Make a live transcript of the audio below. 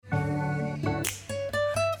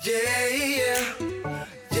Yeah, yeah,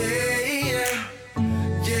 yeah, yeah,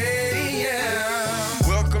 yeah, yeah.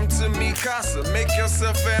 Welcome to Mi Casa, make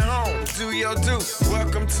yourself at home, do your do.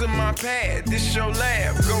 Welcome to my pad, this your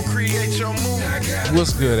lab, go create your move.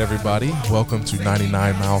 What's good, everybody? Welcome to 99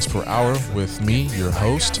 Miles Per Hour with me, your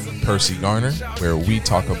host, Percy Garner, where we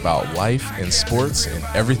talk about life and sports and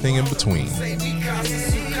everything in between. Say Mi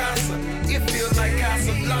Casa, su casa, it feels like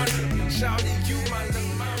Casablanca. Shouting you my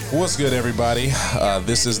little mama. What's good, everybody?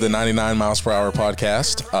 This is the 99 Miles Per Hour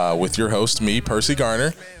podcast with your host, me, Percy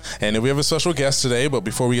Garner. And we have a special guest today, but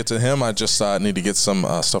before we get to him, I just need to get some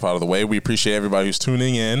stuff out of the way. We appreciate everybody who's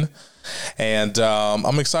tuning in. And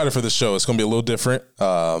I'm excited for this show. It's going to be a little different,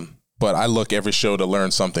 but I look every show to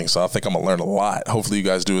learn something, so I think I'm going to learn a lot. Hopefully you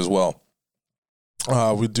guys do as well.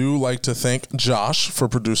 We do like to thank Josh for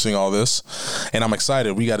producing all this, and I'm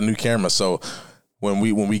excited. We got a new camera, so when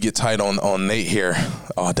we get tight on Nate here,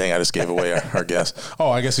 oh dang, I just gave away our guest.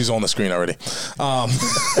 Oh, I guess he's on the screen already.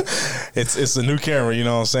 It's a new camera, you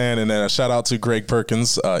know what I'm saying? And then a shout out to Greg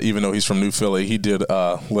Perkins, even though he's from New Philly, he did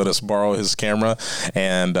let us borrow his camera,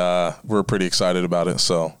 and we're pretty excited about it.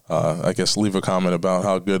 So I guess leave a comment about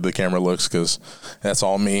how good the camera looks, because that's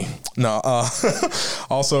all me. No,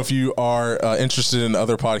 also, if you are interested in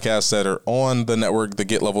other podcasts that are on the network, the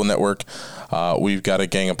Get Level Network, we've got a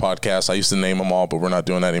gang of podcasts. I used to name them all, but we're not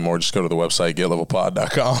doing that anymore. Just go to the website,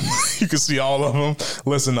 getlevelpod.com. You can see all of them,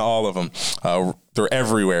 listen to all of them. They're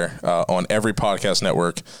everywhere, on every podcast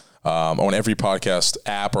network, on every podcast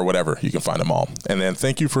app or whatever. You can find them all. And then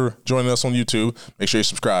thank you for joining us on YouTube. Make sure you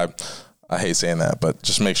subscribe. I hate saying that, but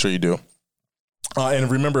just make sure you do.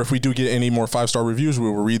 And remember, if we do get any more 5-star reviews, we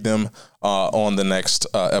will read them on the next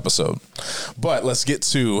episode. But let's get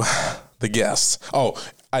to the guests. Oh,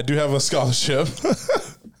 I do have a scholarship.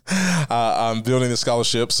 I'm building the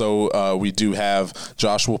scholarship, so we do have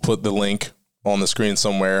Josh will put the link on the screen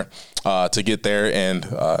somewhere to get there, and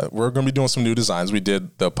we're going to be doing some new designs. We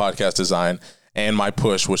did the podcast design and my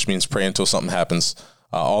push, which means pray until something happens.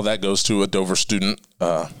 All that goes to a Dover student.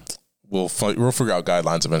 We'll figure out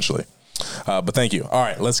guidelines eventually. But thank you. All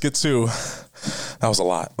right, let's get to, that was a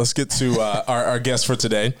lot. Let's get to our guest for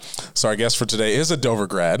today. So our guest for today is a Dover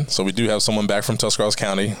grad. So we do have someone back from Tuscarawas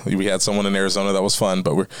County. We had someone in Arizona that was fun,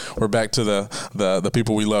 but we're back to the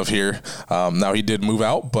people we love here. Now he did move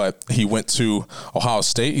out, but he went to Ohio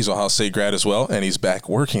State. He's an Ohio State grad as well, and he's back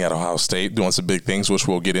working at Ohio State doing some big things, which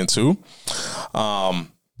we'll get into.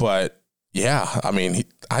 But yeah, I mean,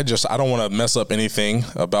 I don't want to mess up anything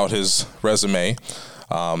about his resume.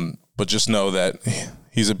 But just know that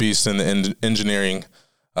he's a beast in the engineering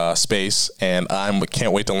space, and I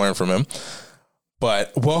can't wait to learn from him.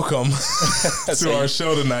 But welcome to our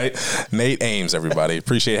show tonight, Nate Ames, everybody.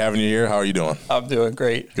 Appreciate having you here. How are you doing? I'm doing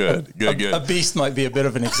great. Good. A beast might be a bit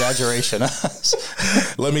of an exaggeration.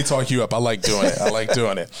 Let me talk you up. I like doing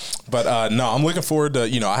it. But no, I'm looking forward to,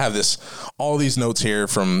 I have all these notes here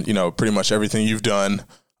from, pretty much everything you've done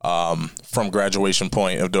from graduation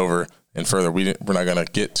point of Dover and further. We're not going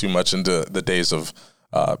to get too much into the days of,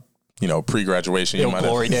 pre-graduation.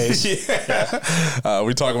 Glory days. Yeah.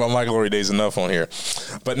 We talk about my glory days enough on here.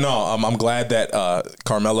 But no, I'm glad that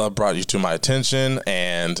Carmela brought you to my attention.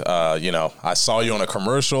 And, I saw you on a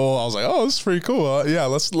commercial. I was like, oh, this is pretty cool. Yeah,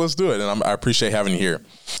 let's do it. And I appreciate having you here.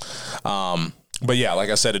 But yeah, like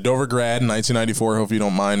I said, a Dover grad in 1994. Hope you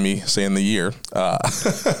don't mind me saying the year.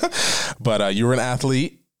 But you were an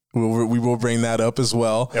athlete. We will bring that up as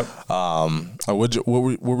well. Yep. What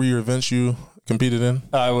were your events you competed in?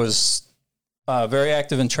 I was very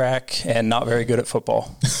active in track and not very good at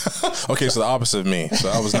football. Okay, so the opposite of me. So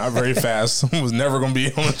I was not very fast. I was never going to be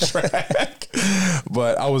on the track.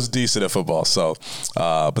 But I was decent at football. So,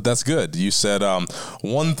 but that's good. You said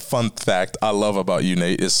one fun fact I love about you,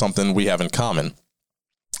 Nate, is something we have in common.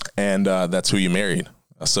 And that's who you married.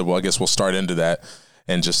 I said, well, I guess we'll start into that.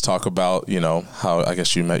 And just talk about, how I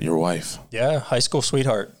guess you met your wife. Yeah, high school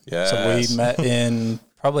sweetheart. Yeah. So we met in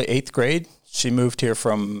probably 8th grade. She moved here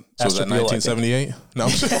from Ashtabula. Was that 1978? No.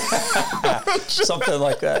 Something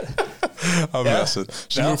like that. I'm messing.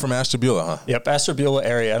 She moved from Ashtabula, huh? Yep, Ashtabula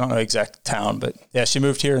area. I don't know the exact town, but yeah, she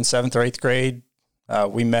moved here in 7th or 8th grade.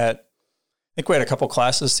 We met, I think we had a couple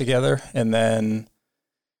classes together. And then,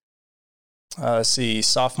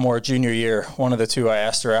 sophomore, junior year, one of the two, I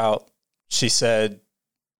asked her out. She said,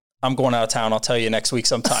 I'm going out of town. I'll tell you next week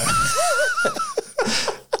sometime.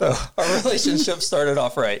 So our relationship started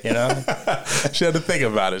off right, She had to think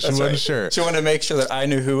about it. She wasn't sure. She wanted to make sure that I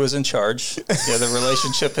knew who was in charge. The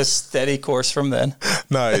relationship is steady course from then.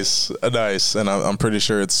 Nice. And I'm pretty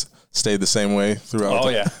sure it's stayed the same way throughout? Oh,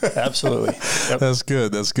 yeah, absolutely. Yep. That's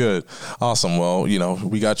good. That's good. Awesome. Well,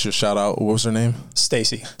 we got your shout out. What was her name?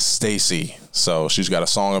 Stacy. So she's got a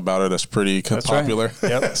song about her that's pretty popular.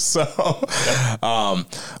 Right. Yep.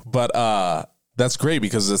 But that's great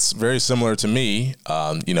because it's very similar to me,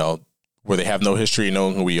 where they have no history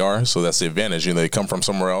knowing who we are. So that's the advantage. They come from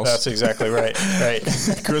somewhere else. That's exactly right. Right.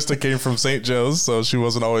 Krista came from St. Joe's, so she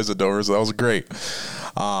wasn't always a Dover. So that was great.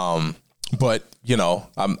 But,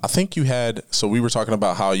 I think so we were talking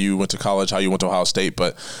about how you went to college, how you went to Ohio State,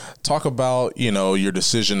 but talk about, your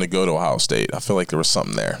decision to go to Ohio State. I feel like there was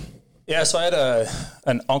something there. Yeah. So I had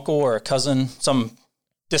an uncle or a cousin, some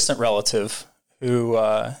distant relative who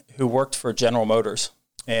worked for General Motors,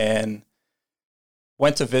 and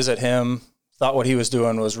went to visit him, thought what he was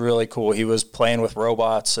doing was really cool. He was playing with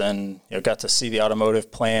robots and got to see the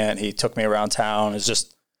automotive plant. He took me around town. It's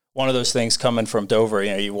just one of those things coming from Dover.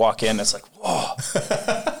 You walk in, it's like, whoa,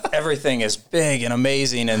 everything is big and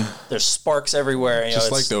amazing, and there's sparks everywhere.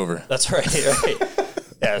 Just like Dover. That's right.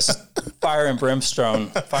 Yes, fire and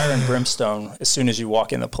brimstone as soon as you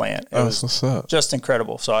walk in the plant. It was what's up. Just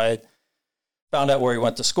incredible. So I found out where he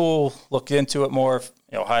went to school, looked into it more,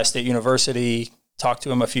 Ohio State University, talked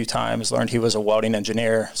to him a few times, learned he was a welding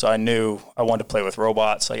engineer. So I knew I wanted to play with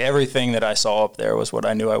robots. Like everything that I saw up there was what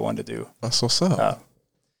I knew I wanted to do. That's what's up.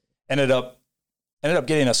 Ended up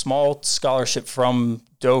getting a small scholarship from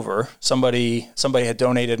Dover. Somebody had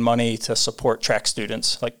donated money to support track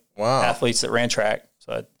students, like athletes that ran track.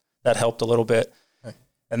 So that helped a little bit. Okay.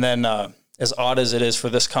 And then as odd as it is for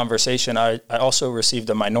this conversation, I also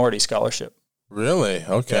received a minority scholarship. Really?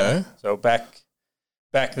 Okay. Yeah. So back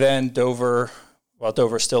then, Dover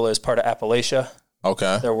still is part of Appalachia.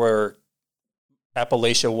 Okay.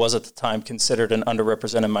 Appalachia was at the time considered an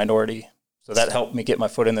underrepresented minority. So that helped me get my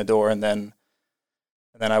foot in the door, and then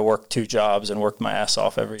I worked 2 jobs and worked my ass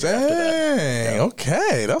off every year after that. Dang,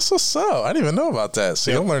 okay. That's what's up. I didn't even know about that.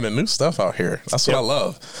 See, I'm learning new stuff out here. That's what I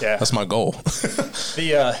love. Yeah. That's my goal.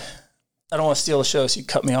 I don't want to steal the show, so you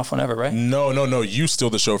cut me off whenever, right? No. You steal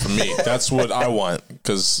the show from me. That's what I want,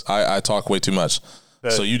 because I talk way too much.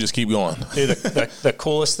 So you just keep going. Dude, the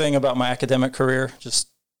coolest thing about my academic career, just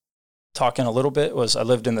talking a little bit, was I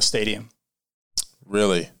lived in the stadium.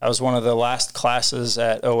 Really? I was one of the last classes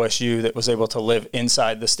at OSU that was able to live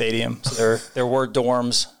inside the stadium. So there were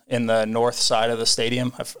dorms in the north side of the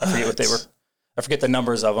stadium. I forget what they were. I forget the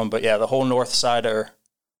numbers of them, but yeah, the whole north side, I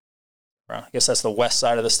guess that's the west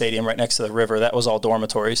side of the stadium right next to the river. That was all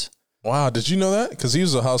dormitories. Wow. Did you know that? Because he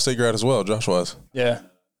was a Ohio State grad as well. Josh was. Yeah.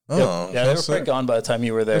 Oh, yep. Yeah, they were pretty gone by the time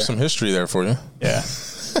you were there. There's some history there for you. Yeah.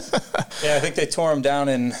 Yeah, I think they tore them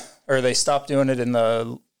down they stopped doing it in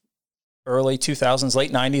the early 2000s,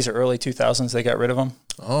 late 90s or early 2000s. They got rid of them.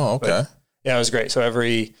 Oh, okay. But, yeah, it was great. So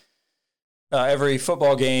every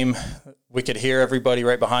football game, we could hear everybody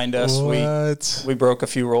right behind us. What? We broke a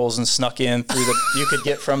few rolls and snuck in through you could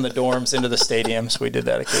get from the dorms into the stadiums. We did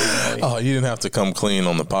that occasionally. Oh, you didn't have to come clean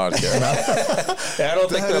on the podcast. Yeah, I don't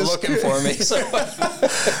think they're looking for me. So.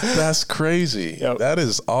 That's crazy. Yep. That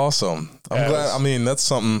is awesome. I'm glad. I mean, that's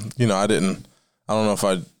something, I don't know if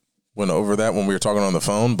I went over that when we were talking on the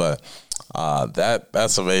phone, but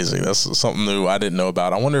that's amazing. That's something new I didn't know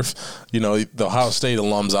about. I wonder if, the Ohio State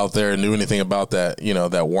alums out there knew anything about that,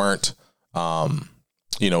 that weren't,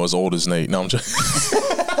 as old as Nate. No, I'm just.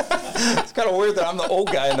 It's kind of weird that I'm the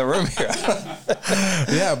old guy in the room here.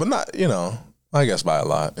 Yeah, but not, I guess by a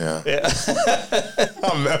lot. Yeah.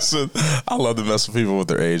 I'm messing. I love to mess with people with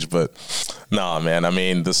their age, but nah, man. I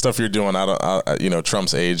mean, the stuff you're doing,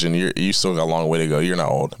 Trump's age, and you still got a long way to go. You're not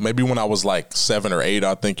old. Maybe when I was like 7 or 8,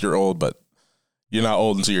 I think you're old, but you're not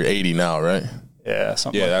old until you're 80 now, right? Yeah,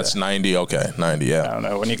 something like that's that. 90. Okay, 90, yeah. I don't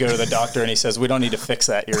know. When you go to the doctor and he says, we don't need to fix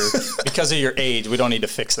that. Because of your age, we don't need to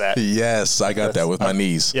fix that. Yes, I got that with my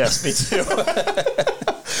knees. Yes, me too.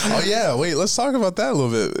 Oh, yeah. Wait, let's talk about that a little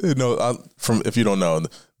bit. If you don't know,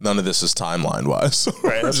 none of this is timeline wise. So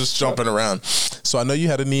right, we're just jumping around. So I know you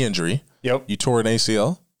had a knee injury. Yep. You tore an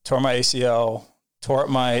ACL? Tore my ACL, tore up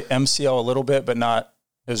my MCL a little bit, but not,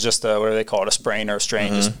 it was just what do they call it, a sprain or a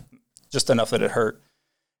strain, just enough that it hurt.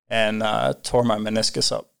 And tore my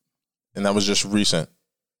meniscus up. And that was just recent?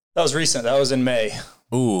 That was recent. That was in May.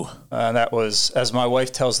 Ooh. That was, as my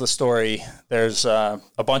wife tells the story, there's a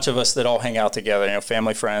bunch of us that all hang out together,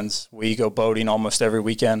 family, friends. We go boating almost every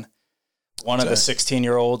weekend. One of the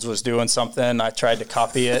 16-year-olds was doing something. I tried to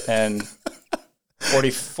copy it, and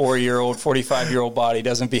 44-year-old, 45-year-old body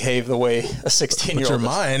doesn't behave the way a 16-year-old But your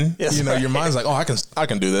mind, your mind's like, oh, I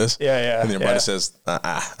can do this. Yeah. And your body says,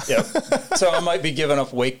 Yep. So I might be giving up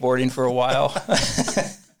wakeboarding for a while.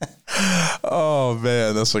 Oh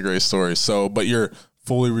man, that's a great story. So, but you're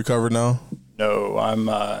fully recovered now? No, I'm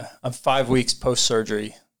 5 weeks post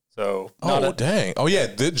surgery. So dang. Oh yeah,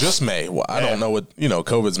 just May. Well, I don't know what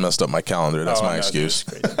COVID's messed up my calendar. That's my excuse.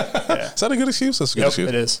 Yeah. Is that a good excuse? That's a good excuse.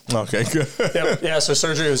 It is. Okay, good. Yep. Yeah. So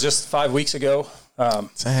surgery was just 5 weeks ago.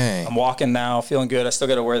 Dang. I'm walking now, feeling good. I still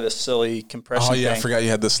got to wear this silly compression. Oh yeah, thing. I forgot you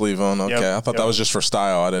had the sleeve on. Okay, Yep. I thought that was just for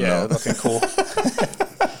style. I didn't know. Looking cool.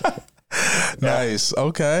 Nice.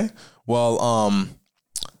 Okay. Well,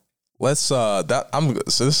 so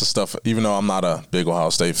this is stuff. Even though I'm not a big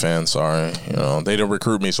Ohio State fan, sorry, they didn't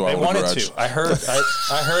recruit me, so I wanted grudge. to. I heard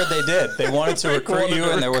they did. They wanted to recruit you,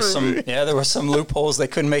 and there were some loopholes. They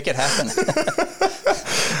couldn't make it happen.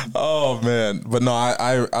 Oh man, but no,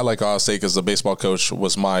 I like Ohio State because the baseball coach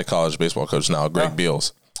was my college baseball coach now, Greg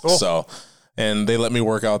Beals. Cool. So, and they let me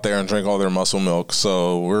work out there and drink all their muscle milk,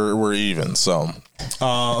 so we're even. So,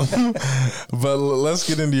 but let's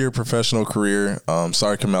get into your professional career.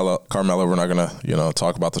 Sorry, Carmela, we're not gonna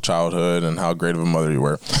talk about the childhood and how great of a mother you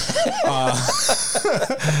were.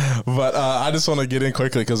 But I just want to get in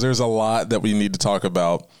quickly because there's a lot that we need to talk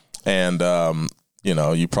about, and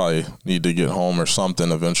you probably need to get home or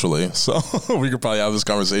something eventually. So we could probably have this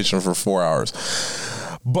conversation for 4 hours.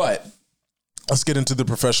 But let's get into the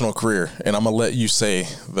professional career. And I'm going to let you say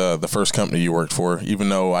the first company you worked for, even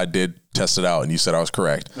though I did test it out and you said I was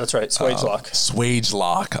correct. That's right. Swagelok.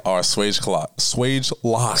 Swagelok or Swagelok.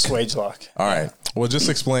 Swagelok. All right. Well, just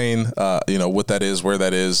explain, what that is, where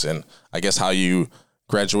that is, and I guess how you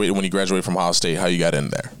graduated, when you graduated from Ohio State, how you got in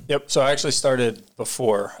there. Yep. So I actually started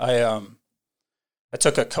before. I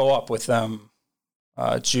took a co-op with them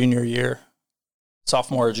sophomore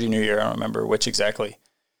or junior year. I don't remember which exactly.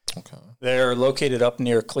 Okay. They're located up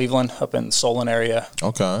near Cleveland, up in the Solon area.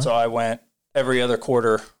 Okay. So I went every other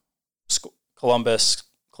quarter, Columbus,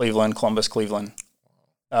 Cleveland.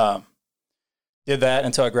 Did that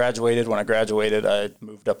until I graduated. When I graduated, I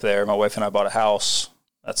moved up there. My wife and I bought a house.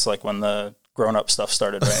 That's like when the grown-up stuff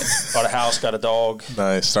started, right? Bought a house, got a dog.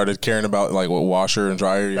 Nice. Started caring about like what washer and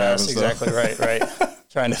dryer you have and stuff. That's exactly right.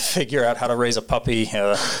 Trying to figure out how to raise a puppy.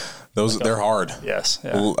 They're hard. Yes.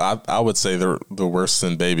 Yeah. Well, I would say they're the worse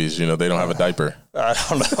than babies. They don't have a diaper. I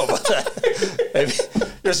don't know about that. Maybe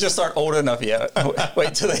yours just aren't old enough yet.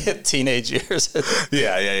 Wait till they hit teenage years.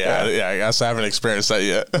 Yeah. I guess I haven't experienced that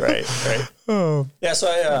yet. Right. Oh. Yeah. So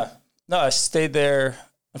I stayed there.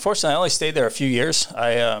 Unfortunately, I only stayed there a few years.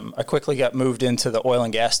 I quickly got moved into the oil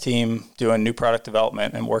and gas team doing new product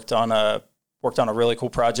development and worked on a really cool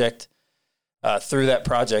project. Through that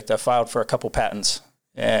project, I filed for a couple patents,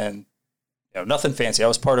 and nothing fancy. I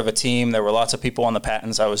was part of a team. There were lots of people on the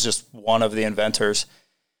patents. I was just one of the inventors.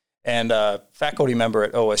 And a faculty member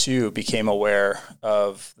at OSU became aware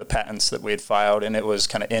of the patents that we had filed, and it was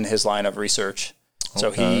kind of in his line of research.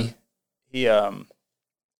 Okay. So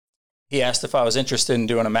he asked if I was interested in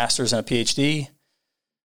doing a master's and a PhD.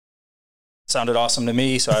 Sounded awesome to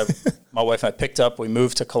me. So my wife and I picked up. We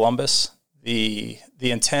moved to Columbus. The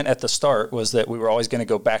intent at the start was that we were always going to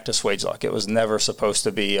go back to Swagelok. It was never supposed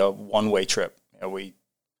to be a one-way trip. We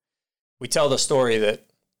tell the story that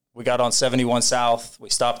we got on 71 South. We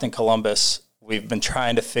stopped in Columbus. We've been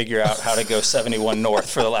trying to figure out how to go 71 North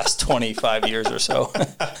for the last 25 years or so.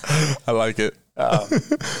 I like it.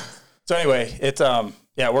 So anyway, it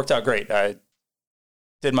worked out great. I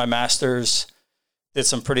did my master's, did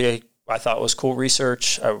some pretty, I thought was cool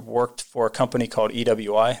research. I worked for a company called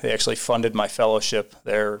EWI. They actually funded my fellowship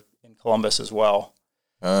there in Columbus as well.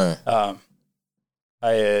 All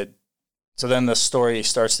right. So then the story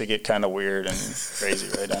starts to get kind of weird and crazy,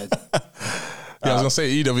 right? I was going to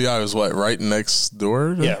say EWI was what, right next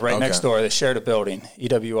door? Yeah, right next door. They shared a building.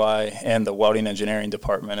 EWI and the welding engineering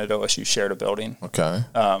department at OSU shared a building. Okay.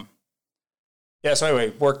 So anyway,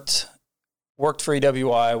 worked for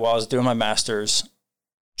EWI while I was doing my master's,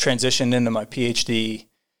 transitioned into my PhD,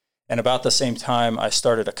 and about the same time I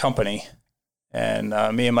started a company. And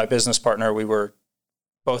me and my business partner, we were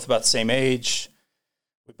both about the same age.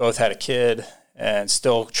 We both had a kid and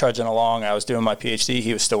still trudging along. I was doing my PhD.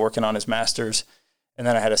 He was still working on his master's. And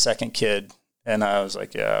then I had a second kid, and I was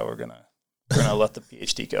like, yeah, we're gonna let the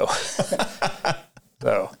PhD go.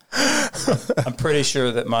 So I'm pretty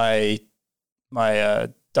sure that my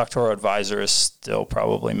doctoral advisor is still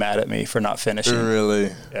probably mad at me for not finishing.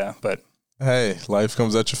 Really? Yeah, but hey, life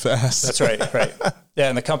comes at you fast. That's right. Yeah,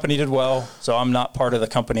 and the company did well, so I'm not part of the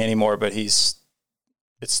company anymore, but it's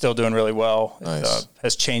still doing really well. Nice. It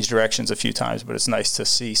has changed directions a few times, but it's nice to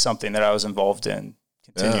see something that I was involved in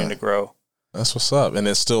continuing to grow. That's what's up. And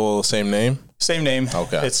it's still the same name? Same name.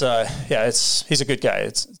 Okay. He's a good guy.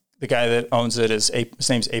 It's the guy that owns it his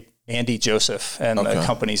name's Andy Joseph, and the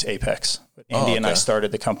company's Apex. But Andy and I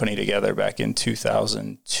started the company together back in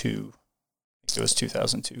 2002. I think it was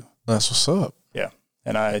 2002. That's what's up. Yeah.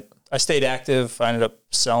 And I stayed active. I ended up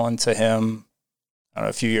selling to him, I don't know,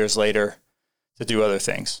 a few years later to do other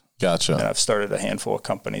things. Gotcha. And I've started a handful of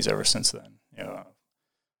companies ever since then. You know,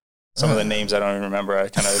 some of the names I don't even remember. I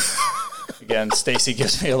kind of, again, Stacy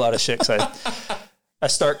gives me a lot of shit because I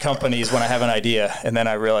start companies when I have an idea, and then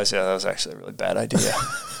I realize, that was actually a really bad idea.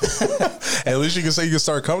 At least you can say you can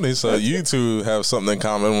start companies, so you two have something in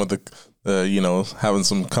common with the having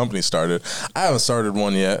some companies started. I haven't started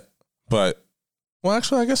one yet, but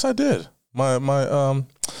actually, I guess I did. My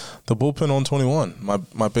the bullpen on 21.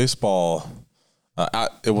 My baseball.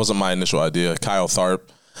 It wasn't my initial idea. Kyle Tharp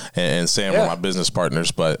and Sam were my business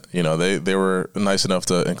partners, but they were nice enough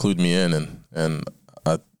to include me in, and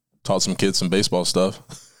I taught some kids some baseball stuff.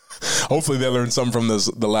 Hopefully they learned something from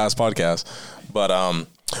the last podcast. But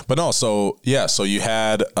no, so you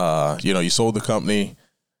had you sold the company,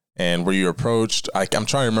 and were you approached? I'm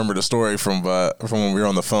trying to remember the story from when we were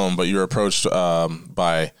on the phone, but you were approached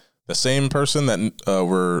by the same person that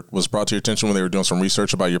was brought to your attention when they were doing some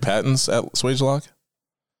research about your patents at Swagelok?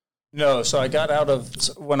 No, so I got out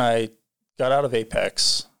of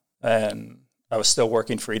Apex, and I was still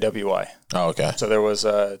working for EWI. Oh, okay. So there was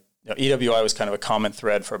EWI was kind of a common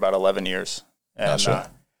thread for about 11 years. And, gotcha.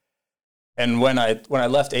 And when I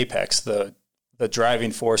left Apex, the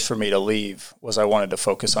driving force for me to leave was I wanted to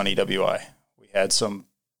focus on EWI. We had some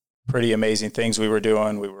pretty amazing things we were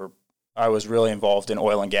doing. I was really involved in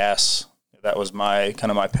oil and gas. That was my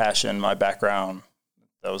passion, my background.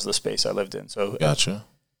 That was the space I lived in. So gotcha.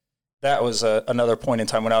 That was another point in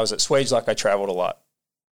time when I was at Swagelok. I traveled a lot.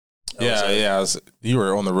 You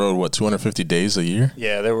were on the road, 250 days a year?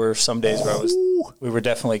 Yeah, there were some days where we were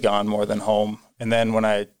definitely gone more than home. And then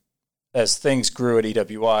as things grew at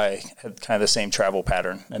EWI, I had kind of the same travel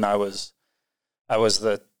pattern. And I was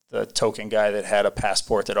the token guy that had a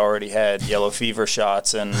passport that already had yellow fever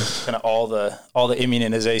shots and kind of all the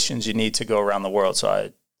immunizations you need to go around the world. So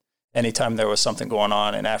anytime there was something going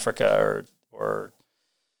on in Africa or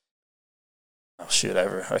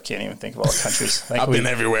I can't even think of all the countries. I've been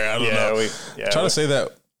everywhere. I don't know. Try to say that.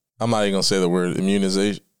 I'm not even going to say the word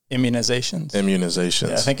immunizations.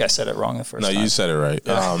 Yeah, I think I said it wrong the first time. No, you said it right.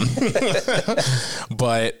 Yeah.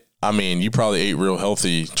 But I mean, you probably ate real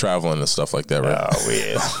healthy traveling and stuff like that, right?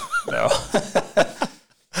 No,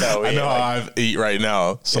 I know how I eat right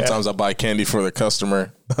now. Sometimes I buy candy for the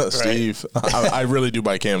customer, Steve. I really do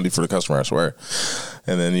buy candy for the customer, I swear.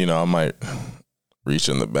 And then, I might reach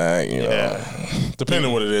in the bag, depending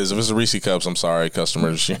on what it is. If it's a Reese Cups, I'm sorry,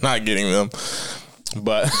 customers, you're not getting them.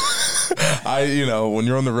 But when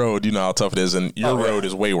you're on the road, you know how tough it is, and your road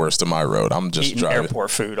is way worse than my road. I'm just eating driving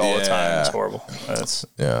airport food all the time. It's horrible.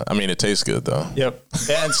 I mean, it tastes good though. Yep.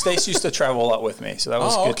 And Stace used to travel a lot with me, so that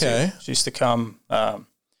was good too. She used to come. I don't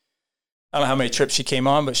know how many trips she came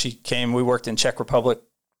on, but she came. We worked in Czech Republic.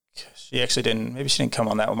 She actually didn't. Maybe she didn't come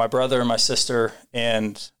on that one. My brother and my sister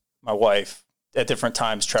and my wife at different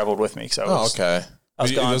times traveled with me. So okay. I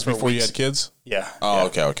was gone for before weeks. You had kids? Yeah. Oh,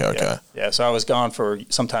 yeah. Okay. Yeah. So I was gone for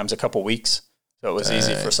sometimes a couple weeks. So it was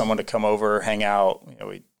easy for someone to come over, hang out.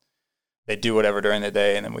 They do whatever during the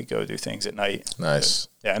day, and then we go do things at night. Nice.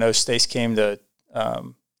 I know Stace came to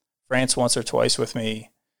France once or twice with me.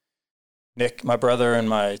 Nick, my brother, and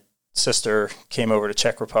my sister came over to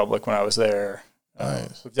Czech Republic when I was there.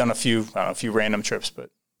 Nice. We've done a few random trips, but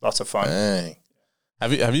lots of fun. Dang.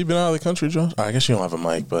 Have you been out of the country, Josh? I guess you don't have a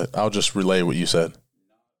mic, but I'll just relay what you said.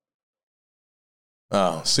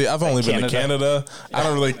 Oh, see, I've only been to Canada. Yeah. I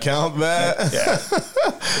don't really count that. Yeah.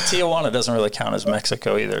 Tijuana doesn't really count as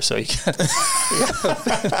Mexico either, so you can.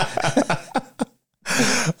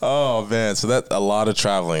 Oh man, so that's a lot of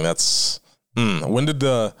traveling. That's when did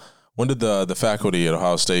the faculty at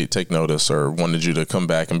Ohio State take notice, or wanted you to come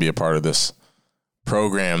back and be a part of this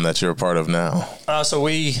program that you're a part of now?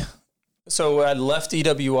 So I left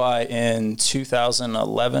EWI in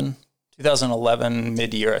 2011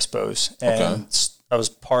 mid-year, I suppose. And I was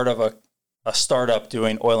part of a startup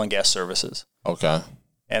doing oil and gas services. Okay.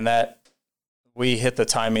 And that we hit the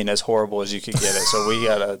timing as horrible as you could get it. So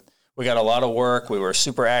we got a lot of work. We were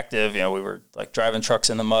super active. We were like driving trucks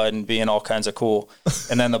in the mud and being all kinds of cool.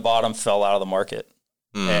 And then the bottom fell out of the market.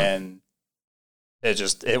 And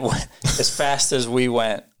it went as fast as we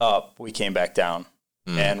went up, we came back down.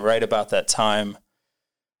 And right about that time,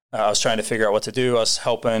 I was trying to figure out what to do. I was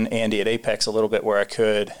helping Andy at Apex a little bit where I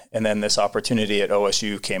could. And then this opportunity at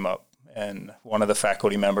OSU came up. And one of the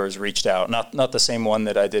faculty members reached out. Not the same one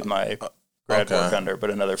that I did my grad work under, but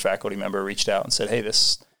another faculty member reached out and said, hey,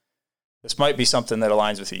 this this might be something that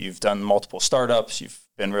aligns with you. You've done multiple startups. You've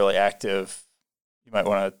been really active. You might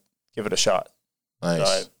want to give it a shot. Nice. So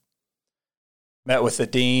I met with the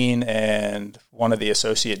dean and one of the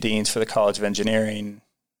associate deans for the College of Engineering.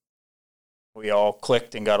 We all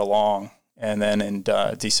clicked and got along. And then in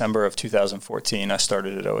December of 2014, I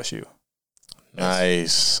started at OSU.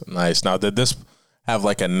 Nice. Now, did this have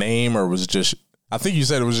like a name, or was it just, I think you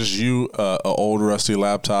said it was just you, an old rusty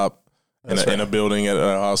laptop in a building at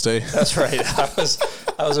Ohio State? That's right.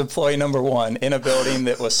 I was employee number one in a building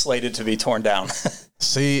that was slated to be torn down.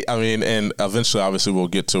 See, I mean, and eventually, obviously, we'll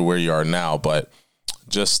get to where you are now, but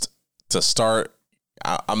just to start,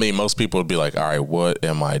 I mean, most people would be like, all right, what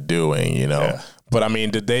am I doing, you know? Yeah. But I mean,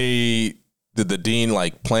 did the dean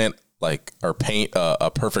like plant like or paint a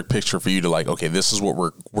perfect picture for you to like, okay, this is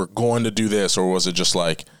what we're going to do this, or was it just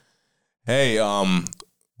like, hey,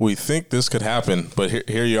 we think this could happen, but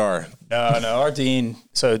here you are? No, our dean.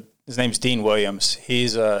 So his name's Dean Williams.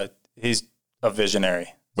 He's a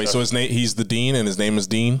visionary. Wait, so his name, he's the dean, and his name is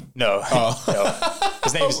Dean? No, no.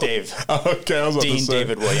 His name is Dave. Okay, I was about Dean to say.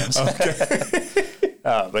 David Williams. Okay.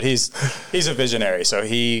 But he's a visionary. So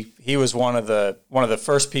he was one of the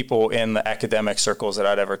first people in the academic circles that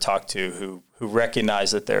I'd ever talked to who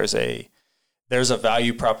recognized that there's a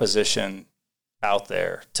value proposition out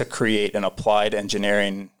there to create an applied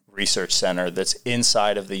engineering research center that's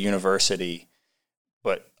inside of the university,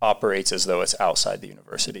 but operates as though it's outside the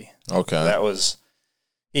university. Okay.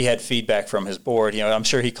 He had feedback from his board. You know, I'm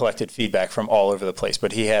sure he collected feedback from all over the place,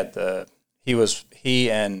 but he and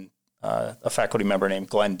a faculty member named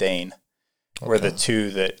Glenn Dane were the two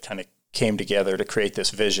that kind of came together to create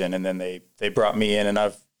this vision. And then they brought me in, and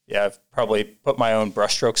I've probably put my own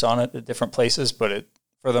brushstrokes on it at different places, but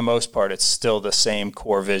for the most part, it's still the same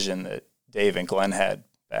core vision that Dave and Glenn had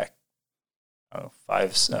back 8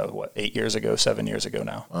 years ago, 7 years ago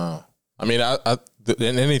now. Wow. I mean,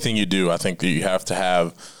 in anything you do, I think that you have to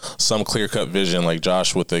have some clear-cut vision, like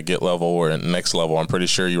Josh with the Get level or next level. I'm pretty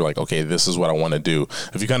sure you're like, okay, this is what I want to do.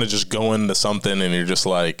 If you kind of just go into something and you're just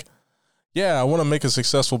like, yeah, I want to make a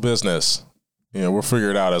successful business, you know, we'll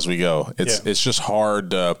figure it out as we go. It's just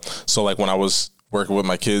hard. So like when I was working with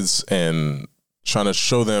my kids and trying to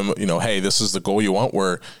show them, you know, hey, this is the goal you want,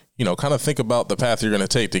 where, you know, kind of think about the path you're going to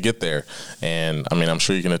take to get there. And I mean, I'm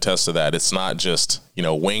sure you can attest to that. It's not just, you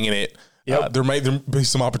know, winging it. Yep. There might be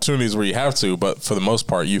some opportunities where you have to, but for the most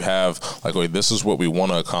part, you have like, wait, this is what we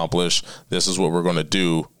want to accomplish. This is what we're going to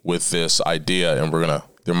do with this idea. And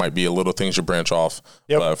there might be a little things you branch off.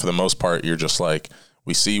 Yep. But for the most part, you're just like,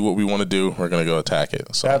 we see what we want to do. We're going to go attack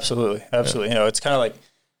it. So, Absolutely. Yeah. You know, it's kind of like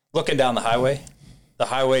looking down the highway. The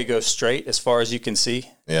highway goes straight as far as you can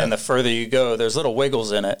see. Yeah. And the further you go, there's little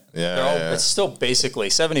wiggles in it. It's still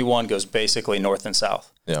basically, 71 goes basically north and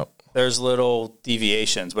south. Yeah. There's little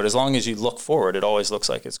deviations, but as long as you look forward, it always looks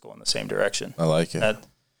like it's going the same direction. I like it.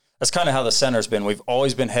 That's kind of how the center's been. We've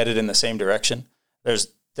always been headed in the same direction. There's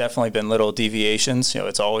definitely been little deviations. You know,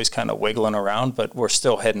 it's always kind of wiggling around, but we're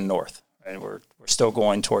still heading north, and we're still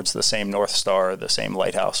going towards the same North Star, the same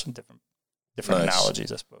lighthouse, different nice.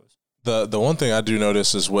 Analogies, I suppose. The one thing I do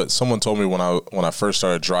notice is what someone told me when I first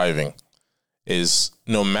started driving is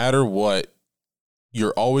no matter what,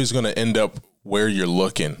 you're always going to end up where you're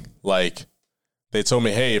looking. Like they told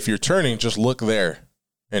me, hey, if you're turning, just look there,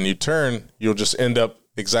 and you turn, you'll just end up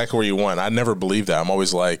exactly where you want. I never believed that. I'm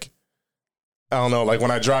always like, I don't know, like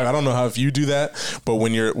when I drive, I don't know how if you do that, but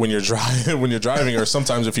when you're driving, or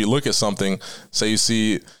sometimes if you look at something, say you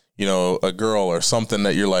see, you know, a girl or something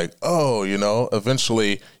that you're like, oh, you know,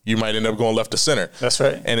 eventually you might end up going left to center. That's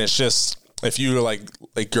right. And it's just, if you like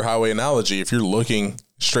your highway analogy, if you're looking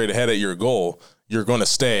straight ahead at your goal, you're going to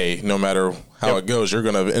stay no matter how it goes. You're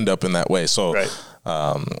going to end up in that way. So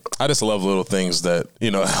I just love little things that,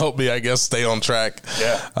 you know, help me, I guess, stay on track.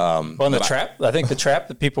 Yeah. I think the trap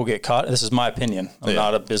that people get caught, this is my opinion. I'm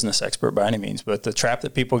not a business expert by any means, but the trap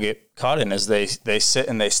that people get caught in is they sit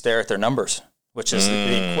and they stare at their numbers, which is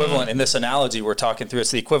the equivalent in this analogy we're talking through.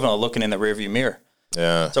 It's the equivalent of looking in the rearview mirror.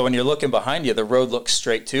 Yeah. So when you're looking behind you, the road looks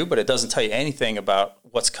straight too, but it doesn't tell you anything about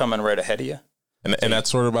what's coming right ahead of you. And that's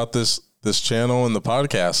sort of about this channel and the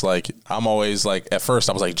podcast. Like I'm always like, at first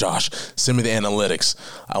I was like, Josh, send me the analytics.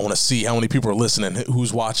 I want to see how many people are listening,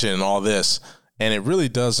 who's watching and all this. And it really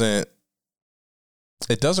doesn't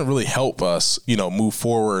really help us, you know, move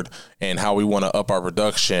forward and how we want to up our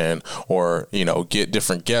production or, you know, get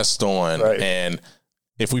different guests on. Right. And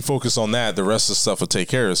if we focus on that, the rest of the stuff will take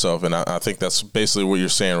care of itself. And I think that's basically what you're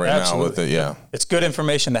saying right now with it. Yeah. It's good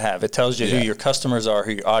information to have. It tells you who your customers are,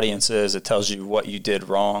 who your audience is. It tells you what you did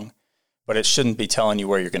wrong, but it shouldn't be telling you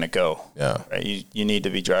where you're going to go. Yeah. Right? You need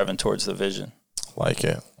to be driving towards the vision. Like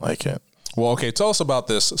it. Well, okay, tell us about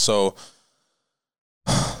this. So,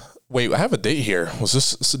 wait, I have a date here. Was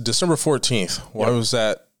this December 14th? Why was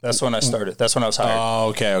that? That's when I started. That's when I was hired. Oh,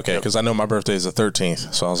 okay. Because I know my birthday is the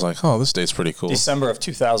 13th. So I was like, oh, this date's pretty cool. December of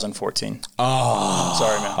 2014. Oh.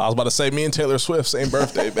 Sorry, man. I was about to say, me and Taylor Swift, same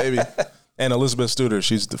birthday, baby. And Elizabeth Studer,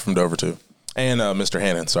 she's from Dover, too. And Mr.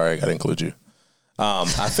 Hannon. Sorry, I got to include you.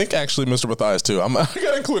 I think actually Mr. Matthias, too. I got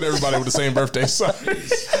to include everybody with the same birthday. Sorry.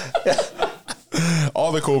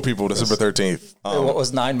 All the cool people, December 13th. What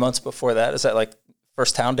was 9 months before that? Is that like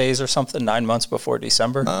First Town Days or something? 9 months before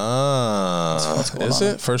December? Is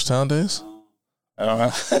it First Town Days? I don't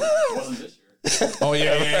know. It wasn't this year. Oh,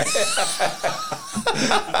 yeah.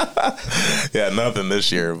 Yeah, nothing this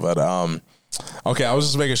year. But, okay, I was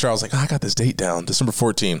just making sure. I was like, I got this date down, December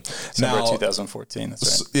 14th. December 2014,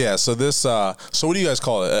 that's right. Yeah, so this, so what do you guys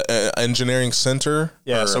call it? Engineering Center?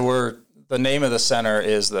 Yeah, so the name of the center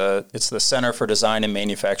is it's the Center for Design and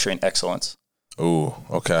Manufacturing Excellence. Ooh,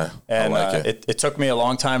 okay. And I like it took me a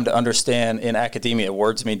long time to understand. In academia,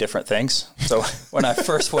 words mean different things. So when I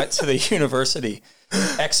first went to the university,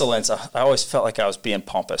 excellence, I always felt like I was being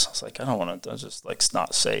pompous. I was like, I don't want to just like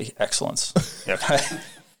not say excellence. You know,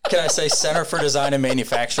 can I say Center for Design and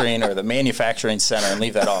Manufacturing or the Manufacturing Center and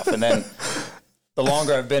leave that off? And then the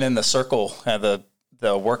longer I've been in the circle, the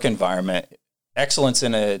work environment, excellence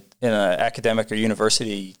in an academic or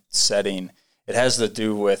university setting, it has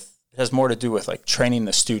more to do with like training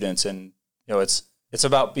the students, and it's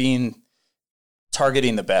about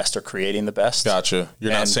targeting the best or creating the best. Gotcha.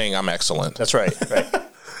 You're not saying I'm excellent. That's right. Right.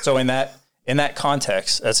 So in that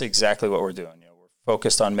context, that's exactly what we're doing. We're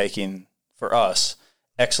focused on making, for us,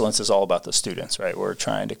 excellence is all about the students, right? We're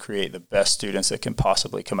trying to create the best students that can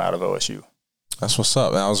possibly come out of OSU. That's what's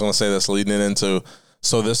up. And I was going to say this leading into,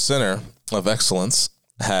 so this Center of Excellence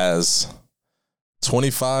has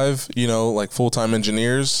 25, like full-time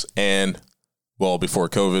engineers and, well, before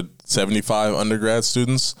COVID, 75 undergrad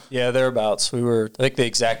students. Yeah, thereabouts. I think the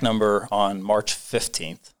exact number on March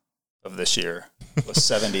 15th of this year was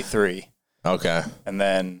 73. Okay. And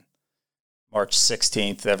then March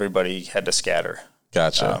 16th, everybody had to scatter.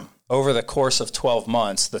 Gotcha. Over the course of 12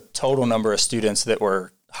 months, the total number of students that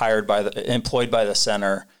were employed by the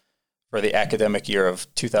center for the academic year of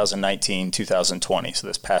 2019-2020, so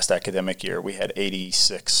this past academic year, we had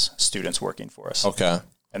 86 students working for us. Okay.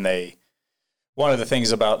 And one of the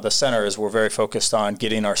things about the center is we're very focused on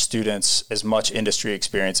getting our students as much industry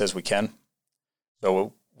experience as we can.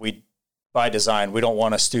 So by design, we don't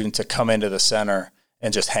want a student to come into the center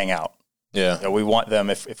and just hang out. Yeah. We want them,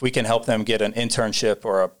 if we can help them get an internship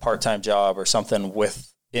or a part-time job or something with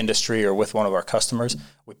industry or with one of our customers,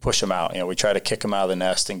 we push them out. We try to kick them out of the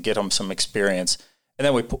nest and get them some experience, and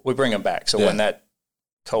then we bring them back. So when that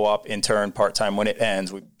co-op, intern, part-time, when it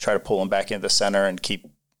ends, we try to pull them back into the center and keep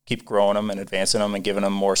growing them and advancing them and giving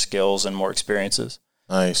them more skills and more experiences.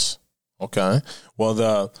 Nice. Okay.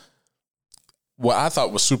 Well, what I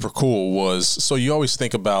thought was super cool was, so you always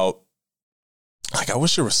think about, like, I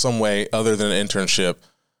wish there was some way other than an internship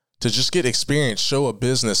to just get experience, show a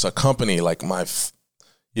business, a company, like I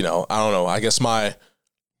don't know. I guess I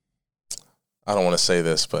don't want to say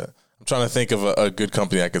this, but I'm trying to think of a good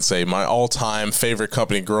company I could say. My all-time favorite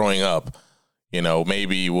company growing up,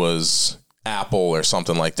 maybe was Apple or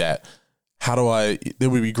something like that. It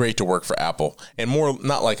would be great to work for Apple, and more,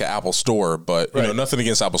 not like an Apple store, but nothing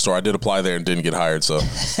against Apple store. I did apply there and didn't get hired. So, but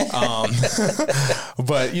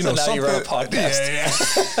so now you run a podcast. Yeah.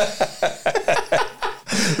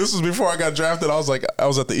 This was before I got drafted. I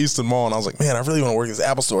was at the Easton Mall, and I was like, man, I really want to work at this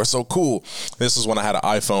Apple store. It's so cool. This is when I had an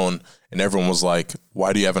iPhone, and everyone was like,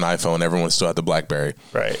 why do you have an iPhone? Everyone still had the BlackBerry.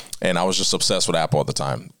 Right. And I was just obsessed with Apple at the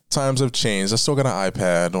time. Times have changed. I still got an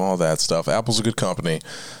iPad and all that stuff. Apple's a good company.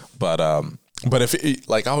 But if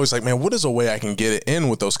I always like, man, what is a way I can get it in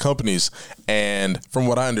with those companies? And from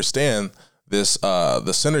what I understand, this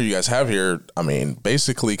the center you guys have here, I mean,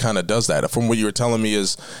 basically kind of does that. From what you were telling me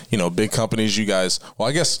is, big companies, you guys. Well,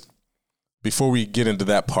 I guess before we get into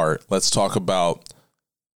that part, let's talk about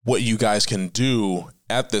what you guys can do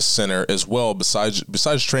at this center as well.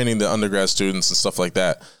 Besides training the undergrad students and stuff like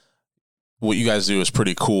that, what you guys do is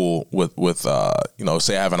pretty cool. With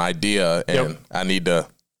say I have an idea and I need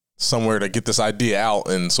somewhere to get this idea out,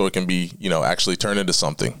 and so it can be actually turn into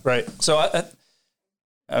something. Right. So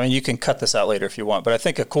I mean, you can cut this out later if you want, but I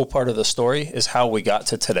think a cool part of the story is how we got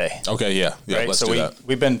to today. Okay, yeah. Right? Let's do that.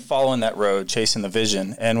 We've been following that road, chasing the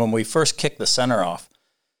vision, and when we first kicked the center off,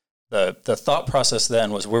 the thought process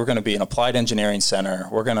then was we're going to be an applied engineering center.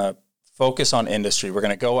 We're going to focus on industry. We're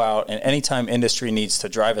going to go out, and anytime industry needs to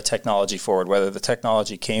drive a technology forward, whether the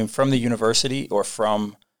technology came from the university or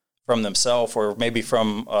from from themselves or maybe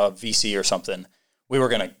from a VC or something. We were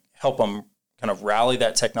going to help them kind of rally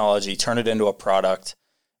that technology, turn it into a product,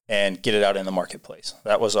 and get it out in the marketplace.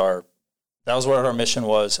 That was what our mission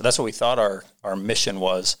was. That's what we thought our mission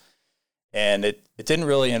was. And it didn't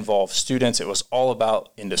really involve students. It was all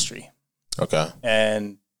about industry. Okay.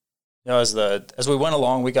 And as we went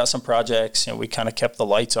along, we got some projects. We kind of kept the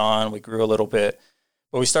lights on. We grew a little bit,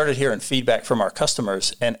 but we started hearing feedback from our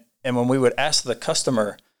customers. And when we would ask the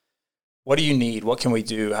customer, "What do you need? What can we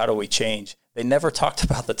do? How do we change?" They never talked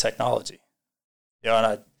about the technology. And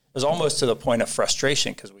it was almost to the point of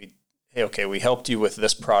frustration because we helped you with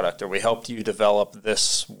this product, or we helped you develop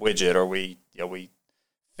this widget, or we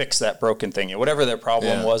fixed that broken thing, whatever their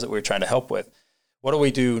problem was that we were trying to help with. What do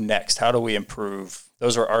we do next? How do we improve?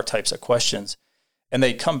 Those are our types of questions. And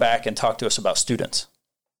they'd come back and talk to us about students.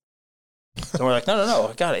 So we're like, no,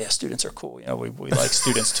 I got it. Yeah, students are cool. We like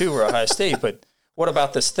students too. We're Ohio State, but what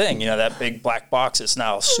about this thing? That big black box is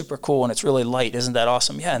now super cool and it's really light. Isn't that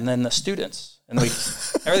awesome? Yeah. And then the students, and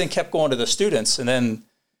everything kept going to the students. And then,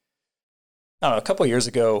 I don't know, a couple of years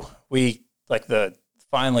ago,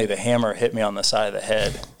 finally the hammer hit me on the side of the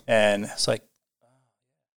head. And it's like,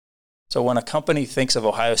 so when a company thinks of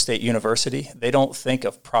Ohio State University, they don't think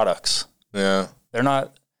of products. Yeah.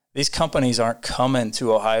 These companies aren't coming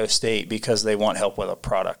to Ohio State because they want help with a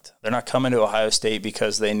product. They're not coming to Ohio State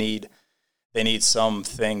because they need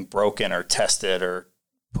something broken or tested or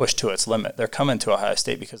pushed to its limit. They're coming to Ohio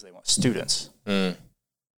State because they want students. Mm.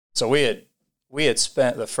 So we had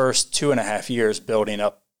spent the first 2.5 years building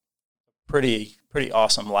up pretty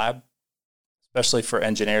awesome lab, especially for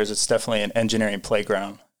engineers. It's definitely an engineering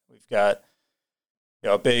playground. We've got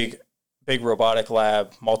a big robotic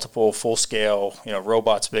lab, multiple full scale,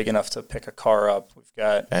 robots big enough to pick a car up. We've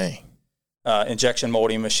got injection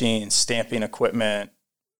molding machines, stamping equipment,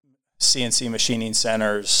 CNC machining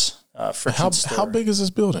centers, friction store. How big is this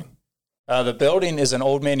building? The building is an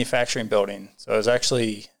old manufacturing building. So it was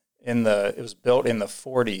actually it was built in the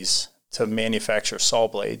 40s to manufacture saw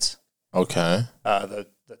blades. Okay.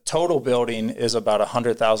 The total building is about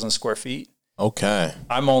 100,000 square feet. Okay.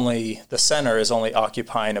 The center is only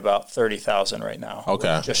occupying about 30,000 right now. Okay.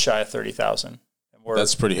 We're just shy of 30,000.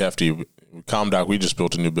 That's pretty hefty. ComDoc, we just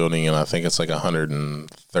built a new building, and I think it's like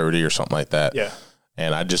 130 or something like that. Yeah.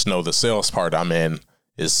 And I just know the sales part I'm in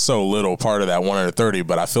is so little part of that 130,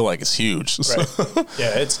 but I feel like it's huge. Right.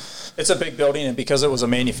 Yeah, it's a big building, and because it was a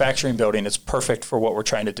manufacturing building, it's perfect for what we're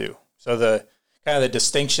trying to do. So the kind of the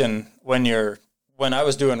distinction when I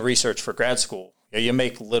was doing research for grad school, you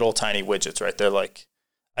make little tiny widgets, right? They're like,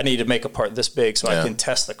 I need to make a part this big so I can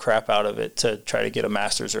test the crap out of it to try to get a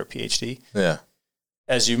master's or a PhD. Yeah.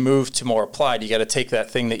 As you move to more applied, you got to take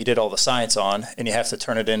that thing that you did all the science on, and you have to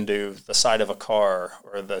turn it into the side of a car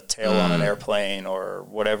or the tail on an airplane or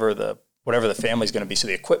whatever the family's going to be. So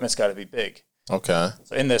the equipment's got to be big. Okay.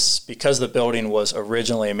 So because the building was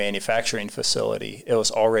originally a manufacturing facility, it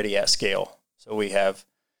was already at scale. So the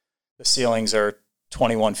ceilings are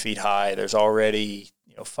 21 feet high. There's already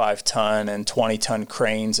 5-ton and 20-ton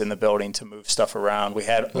cranes in the building to move stuff around. We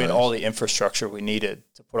had all the infrastructure we needed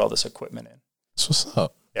to put all this equipment in. That's what's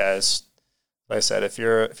up. Yeah, it's like I said, if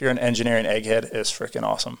you're an engineering egghead, it's freaking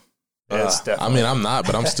awesome. It's definitely. I mean, I'm not,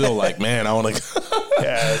 but I'm still like, man, I want to.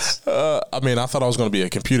 Yeah. I thought I was going to be a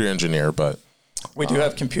computer engineer, but we do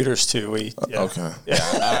have computers too. Okay. Yeah.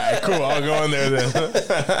 All right, cool. I'll go in there then.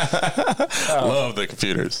 Love the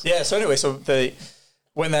computers. Yeah. So anyway,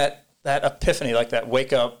 when that epiphany, like that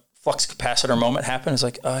wake up flux capacitor moment happened, it's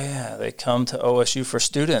like, oh yeah, they come to OSU for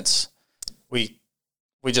students.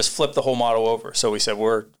 We just flipped the whole model over. So we said,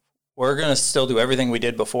 we're going to still do everything we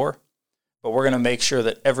did before, but we're going to make sure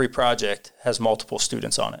that every project has multiple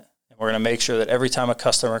students on it. And we're going to make sure that every time a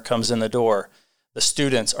customer comes in the door, the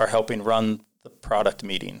students are helping run the product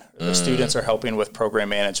meeting. The students are helping with program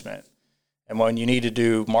management. And when you need to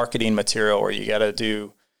do marketing material or you got to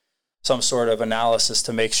do some sort of analysis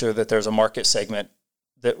to make sure that there's a market segment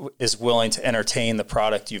that is willing to entertain the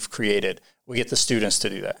product you've created, we get the students to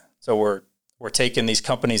do that. So we're taking these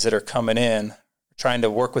companies that are coming in, trying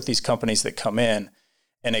to work with these companies that come in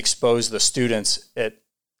and expose the students at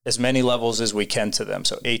as many levels as we can to them.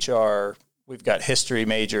 So HR, we've got history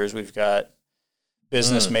majors, we've got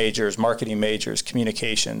business majors, marketing majors,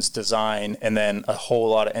 communications, design, and then a whole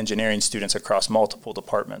lot of engineering students across multiple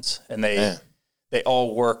departments. And they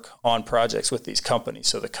all work on projects with these companies.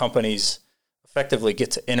 So the companies effectively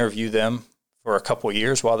get to interview them for a couple of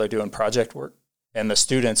years while they're doing project work. And the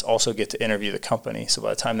students also get to interview the company. So by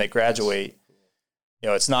the time they graduate,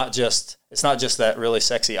 it's not just that really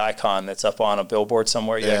sexy icon that's up on a billboard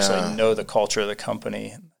somewhere. You actually know the culture of the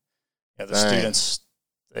company.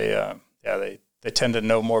 The they tend to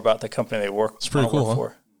know more about the company they work. It's pretty cool,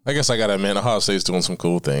 for. I guess I got to admit, Ohio State's doing some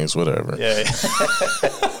cool things, whatever. Yeah.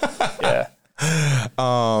 Yeah.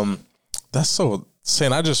 That's so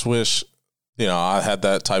insane. I just wish, I had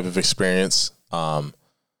that type of experience. But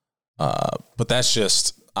that's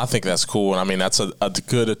just, I think that's cool. And I mean, that's a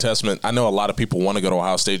good testament. I know a lot of people want to go to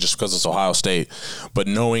Ohio State just because it's Ohio State, but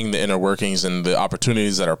knowing the inner workings and the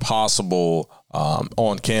opportunities that are possible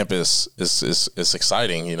on campus is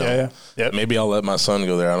exciting, Yeah. Yep. Maybe I'll let my son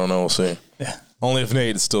go there. I don't know. We'll see. Yeah. Only if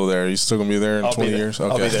Nate's still there. He's still going to be there in 20 years?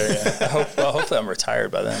 Okay. I'll be there, yeah. Hopefully I'm retired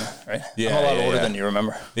by then, right? Yeah, I'm a lot older than you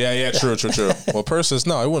remember. Yeah, true. Well, Persis,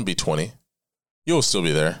 no, it wouldn't be 20. You'll still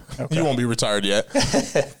be there. Okay. You won't be retired yet.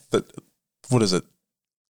 What is it?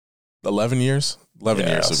 11 years? 11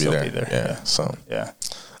 years to be there. Yeah. So, yeah.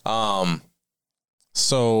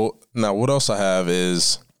 So now what else I have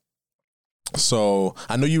is, so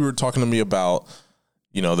I know you were talking to me about,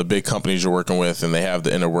 the big companies you're working with and they have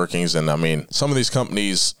the inner workings. And I mean, some of these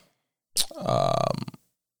companies,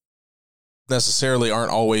 necessarily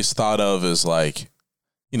aren't always thought of as like,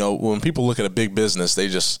 when people look at a big business,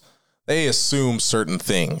 they assume certain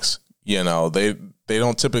things, they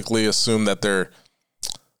don't typically assume that they're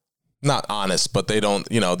not honest, but they don't,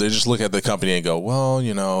 they just look at the company and go, well,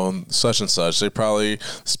 such and such,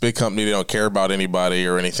 this big company, they don't care about anybody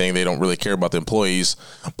or anything. They don't really care about the employees,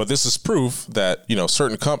 but this is proof that,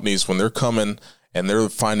 certain companies, when they're coming and they're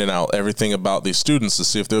finding out everything about these students to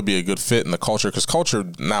see if they'll be a good fit in the culture, because culture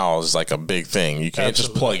now is like a big thing. You can't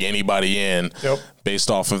just plug anybody in based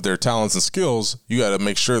off of their talents and skills. You got to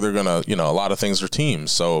make sure they're going to, a lot of things are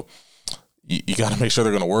teams. So you got to make sure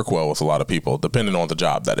they're going to work well with a lot of people, depending on the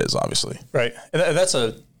job that is, obviously. Right. And that's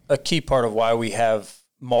a key part of why we have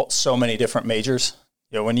so many different majors.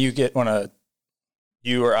 When you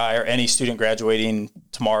or I or any student graduating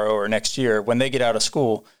tomorrow or next year, when they get out of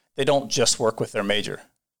school, they don't just work with their major.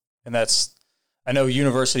 And I know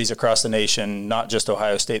universities across the nation, not just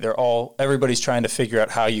Ohio State, everybody's trying to figure out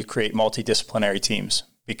how you create multidisciplinary teams,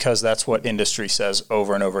 because that's what industry says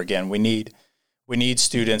over and over again. We need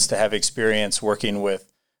students to have experience working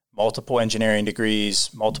with multiple engineering degrees,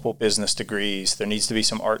 multiple business degrees. There needs to be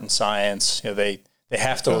some art and science. They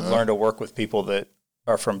have to learn to work with people that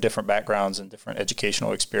are from different backgrounds and different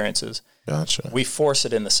educational experiences. Gotcha. We force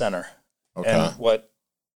it in the center. Okay. And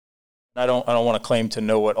I don't want to claim to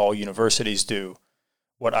know what all universities do.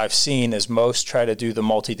 What I've seen is most try to do the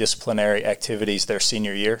multidisciplinary activities their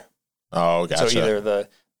senior year. Oh, gotcha. So either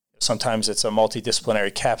sometimes it's a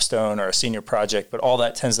multidisciplinary capstone or a senior project, but all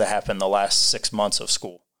that tends to happen the last 6 months of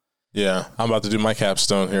school. Yeah, I'm about to do my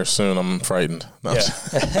capstone here soon. I'm frightened. No.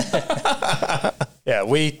 Yeah, yeah.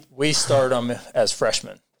 We start them as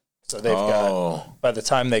freshmen, so they've got, by the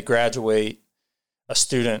time they graduate, a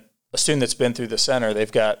student that's been through the center,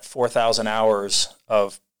 they've got 4,000 hours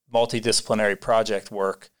of multidisciplinary project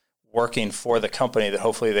work working for the company that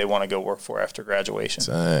hopefully they want to go work for after graduation.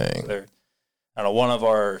 Dang. So I don't know, one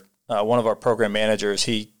of our program managers,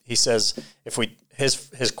 he says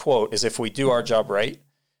his quote is, if we do our job right,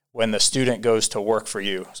 when the student goes to work for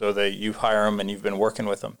you, so that you hire them and you've been working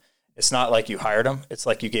with them, it's not like you hired them, it's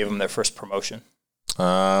like you gave them their first promotion.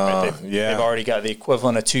 Right? They've already got the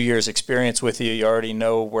equivalent of 2 years experience with you. You already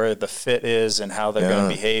know where the fit is and how they're going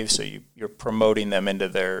to behave. So you're promoting them into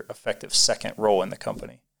their effective second role in the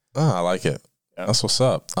company. Oh, I like it. Yeah. That's what's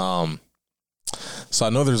up. So I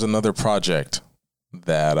know there's another project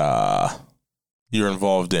that you're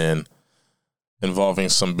involved in, involving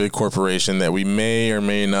some big corporation that we may or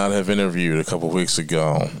may not have interviewed a couple weeks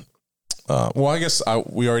ago. Well, I guess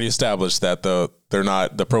we already established that the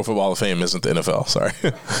Pro Football Hall of Fame isn't the NFL. Sorry.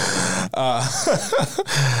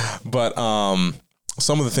 But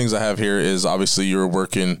some of the things I have here is obviously you're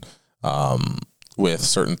working with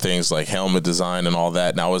certain things like helmet design and all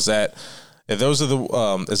that. Now, is that involved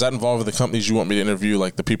with the companies you want me to interview,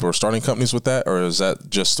 like the people who are starting companies with that, or is that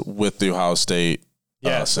just with the Ohio State?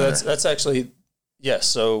 Yeah, so that's actually, yes.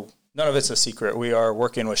 So none of it's a secret. We are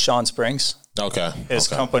working with Sean Springs. Okay. His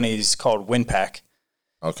company's called WinPack.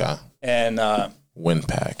 Okay. And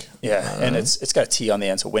WinPack. Yeah, and it's got a T on the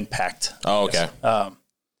end, so WinPacked. Oh, okay.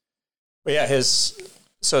 But yeah,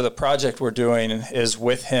 so the project we're doing is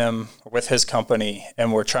with him, with his company,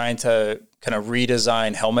 and we're trying to kind of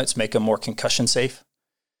redesign helmets, make them more concussion safe.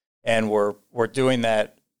 And we're doing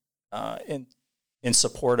that in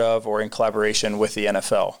support of or in collaboration with the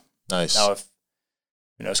NFL. Nice. Now,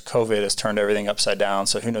 if COVID has turned everything upside down,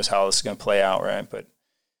 so who knows how this is going to play out, right? But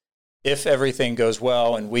if everything goes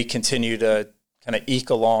well and we continue to kind of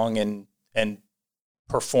eke along and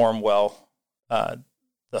perform well,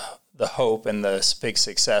 the hope and the big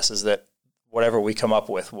success is that whatever we come up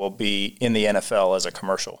with will be in the NFL as a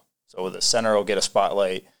commercial. So the center will get a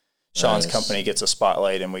spotlight, Sean's company gets a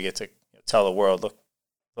spotlight, and we get to tell the world,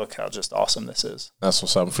 look how just awesome this is. That's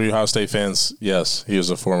what's up. For you Ohio State fans, yes, he was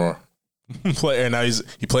a former player. Now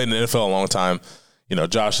he played in the NFL a long time. You know,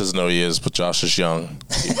 Josh doesn't know he is, but Josh is young.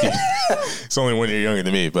 It's only 1 year younger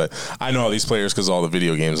than me, but I know all these players because of all the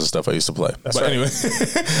video games and stuff I used to play. That's but right. anyway,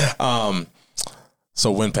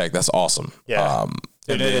 so WinPack, that's awesome. Yeah,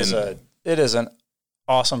 it is an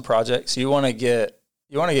awesome project. So you want to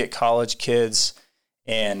get college kids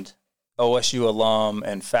and OSU alum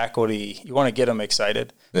and faculty. You want to get them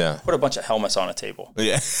excited. Yeah, put a bunch of helmets on a table.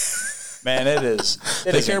 Yeah, man, it is.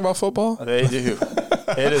 They care about football. They do.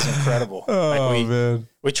 It is incredible. Man,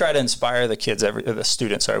 we try to inspire the kids the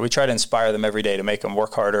students. We try to inspire them every day to make them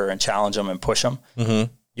work harder and challenge them and push them.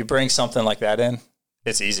 Mm-hmm. You bring something like that in,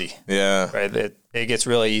 it's easy. Yeah, right. It gets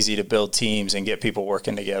really easy to build teams and get people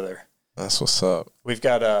working together. That's what's up. We've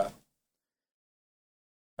got I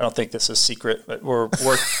don't think this is secret, but we're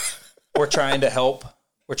trying to help.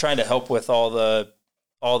 We're trying to help with all the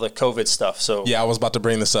COVID stuff. So yeah, I was about to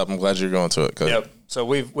bring this up. I'm glad you're going to it. Yep. So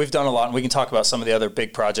we've done a lot, and we can talk about some of the other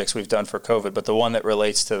big projects we've done for COVID. But the one that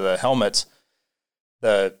relates to the helmets,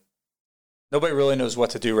 nobody really knows what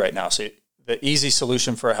to do right now. So the easy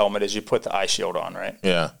solution for a helmet is you put the eye shield on, right?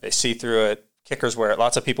 Yeah. They see through it. Kickers wear it.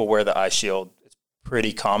 Lots of people wear the eye shield. It's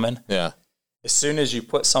pretty common. Yeah. As soon as you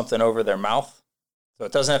put something over their mouth, so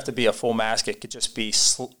it doesn't have to be a full mask. It could just be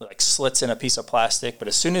like slits in a piece of plastic. But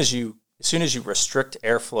as soon as you restrict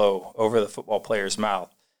airflow over the football player's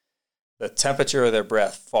mouth, the temperature of their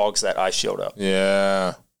breath fogs that eye shield up.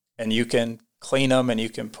 Yeah. And you can clean them and you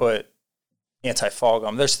can put anti-fog on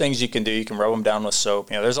them. There's things you can do. You can rub them down with soap.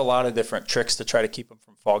 There's a lot of different tricks to try to keep them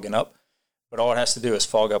from fogging up. But all it has to do is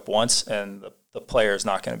fog up once, and the player is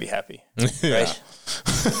not going to be happy. Yeah. Right?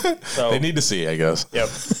 So they need to see, I guess. Yep.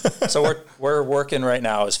 So we're working right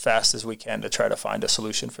now as fast as we can to try to find a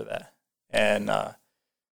solution for that. And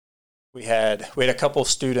we had a couple of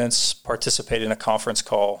students participate in a conference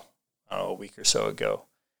call a week or so ago,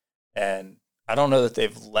 and I don't know that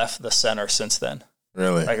they've left the center since then.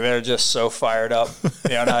 Really? Like they're just so fired up.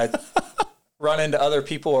 And I run into other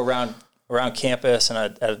people around campus, and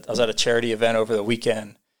I was at a charity event over the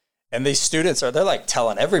weekend, and these students they're like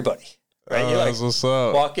telling everybody. Right? You like what's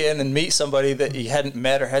up. Walk in and meet somebody that you hadn't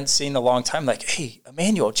met or hadn't seen in a long time. Like, hey,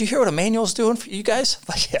 Emmanuel, did you hear what Emmanuel's doing for you guys? I'm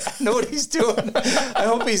like, yeah, I know what he's doing. I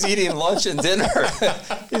hope he's eating lunch and dinner.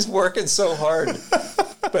 He's working so hard.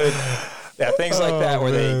 But yeah, things like that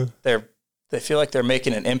where they feel like they're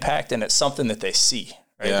making an impact, and it's something that they see.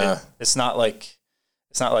 Right? Yeah. It's not like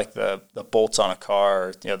the bolts on a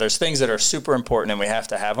car. There's things that are super important and we have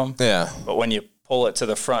to have them. Yeah. But when you pull it to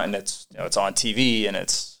the front and it's on TV and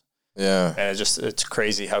it's it's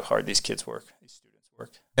crazy how hard these students work.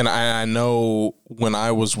 And I know when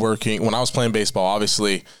I was playing baseball,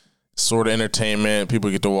 obviously sort of entertainment, people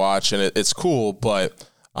get to watch and it's cool. But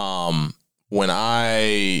when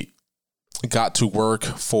I got to work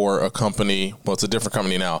for a company, well, it's a different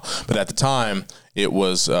company now, but at the time it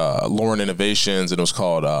was Lauren Innovations, and it was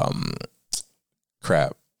called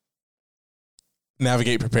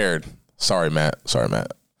Navigate Prepared. Sorry, Matt.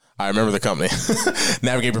 I remember the company.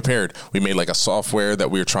 Navigate Prepared. We made like a software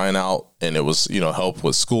that we were trying out, and it was, help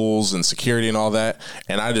with schools and security and all that.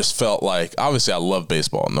 And I just felt like, obviously I love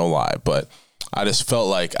baseball, no lie, but I just felt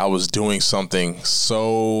like I was doing something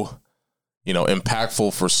so,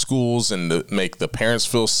 impactful for schools and to make the parents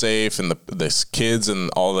feel safe and the kids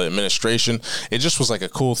and all the administration. It just was like a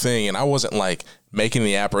cool thing. And I wasn't like making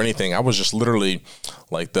the app or anything. I was just literally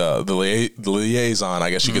like the liaison, I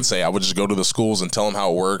guess you could say. I would just go to the schools and tell them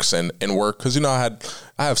how it works and work. Cause I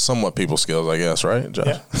have somewhat people skills, I guess. Right, Josh?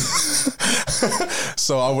 Yeah.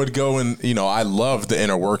 So I would go and, I loved the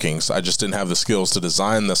inner workings. I just didn't have the skills to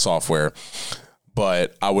design the software,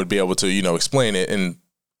 but I would be able to, explain it and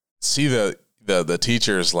see the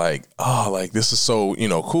teachers like, oh, like this is so,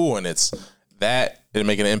 cool. And it's that and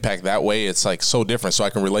making an impact that way. It's like so different. So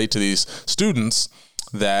I can relate to these students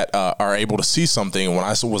that are able to see something. And when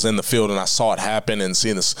I was in the field and I saw it happen and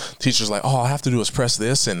seeing this teacher's like, all I have to do is press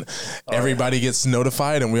this and everybody gets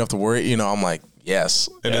notified and we have to worry, I'm like, yes.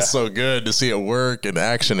 And it's so good to see it work in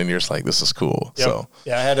action. And you're just like, this is cool. Yep. So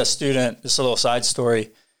yeah, I had a student, just a little side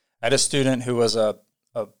story. I had a student who was a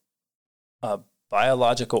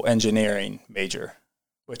biological engineering major,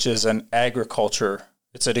 which is an agriculture.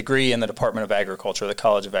 It's a degree in the Department of Agriculture, the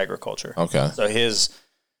College of Agriculture. Okay. So his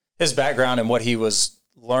background and what he was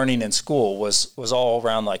learning in school was all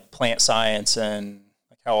around like plant science and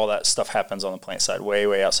like how all that stuff happens on the plant side,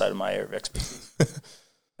 way outside of my area of expertise.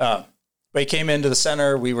 But he came into the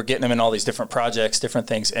center. We were getting him in all these different projects, different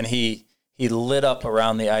things, and he lit up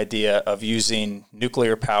around the idea of using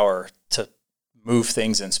nuclear power to move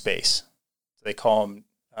things in space. They call them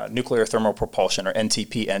nuclear thermal propulsion, or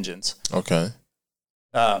NTP engines. Okay.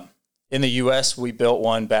 In the U.S., we built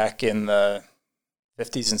one back in the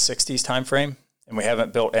 50s and 60s timeframe, and we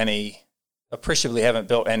appreciably haven't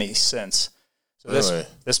built any since. So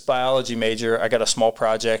this biology major, I got a small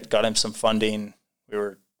project, got him some funding. We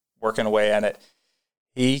were working away on it.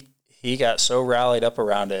 He got so rallied up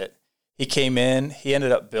around it. He came in. He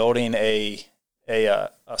ended up building a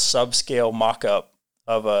subscale mock-up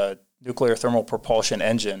of a nuclear thermal propulsion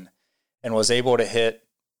engine, and was able to hit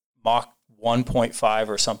Mach 1.5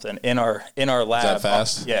 or something in our lab. Is that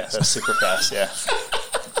fast? Yeah, that's super fast. Yeah,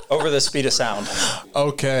 over the speed of sound.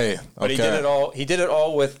 Okay. But he did it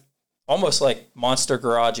all with almost like Monster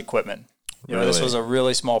Garage equipment. This was a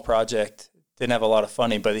really small project. Didn't have a lot of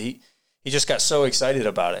funding, but he just got so excited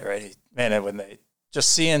about it, right?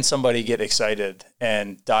 Just seeing somebody get excited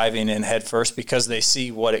and diving in head first because they see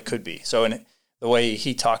what it could be. So the way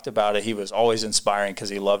he talked about it, he was always inspiring because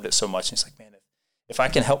he loved it so much. And he's like, man, if I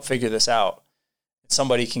can help figure this out,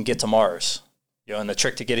 somebody can get to Mars. And the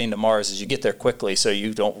trick to getting to Mars is you get there quickly so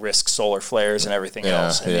you don't risk solar flares and everything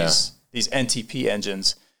else. And these NTP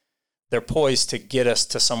engines, they're poised to get us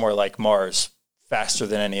to somewhere like Mars faster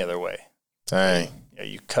than any other way. Dang.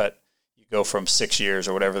 You go from 6 years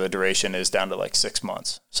or whatever the duration is down to like 6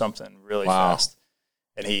 months, something really fast.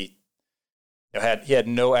 And he had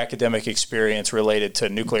no academic experience related to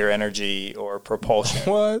nuclear energy or propulsion.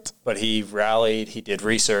 What? But he rallied, he did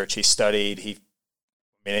research, he studied, he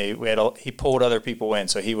pulled other people in.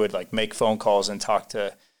 So he would like make phone calls and talk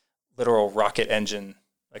to literal rocket engine,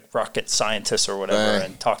 like rocket scientists or whatever,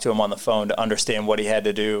 and talk to him on the phone to understand what he had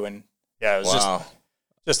to do. And it was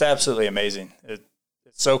just absolutely amazing.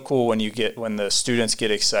 It's so cool when the students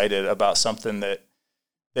get excited about something that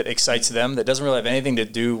excites them, that doesn't really have anything to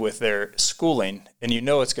do with their schooling, and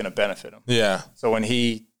it's going to benefit them. Yeah. So I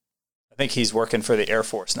think he's working for the Air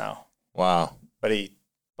Force now. Wow. But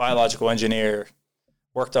biological engineer,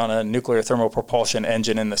 worked on a nuclear thermal propulsion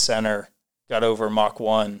engine in the center, got over Mach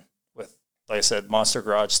 1 with, like I said, Monster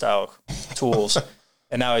Garage style tools,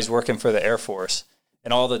 and now he's working for the Air Force,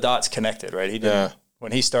 and all the dots connected, right?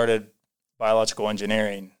 When he started biological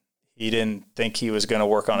engineering, he didn't think he was going to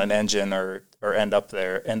work on an engine or end up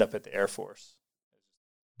at the Air Force.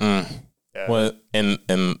 Yeah. Well, and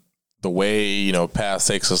the way, path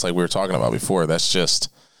takes us, like we were talking about before, that's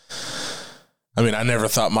just, I never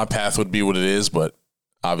thought my path would be what it is, but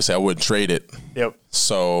obviously I wouldn't trade it. Yep.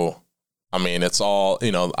 So, it's all,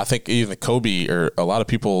 I think even Kobe or a lot of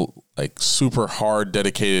people, like super hard,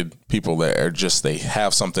 dedicated people that are just, they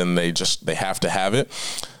have something, they have to have it.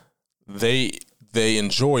 They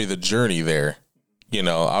enjoy the journey there.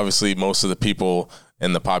 Obviously most of the people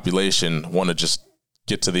in the population want to just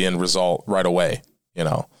get to the end result right away,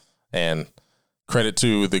 and credit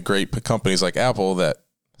to the great companies like Apple that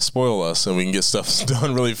spoil us and we can get stuff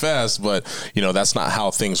done really fast. But, that's not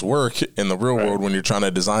how things work in the real world when you're trying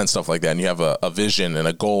to design stuff like that. And you have a vision and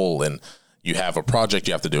a goal and you have a project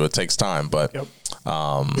you have to do. It takes time, but,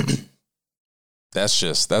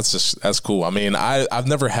 that's cool. I've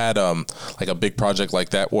never had like a big project like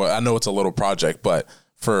that. Well, I know it's a little project, but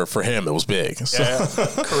for him it was big.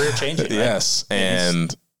 So. Career changing. Right? Yes,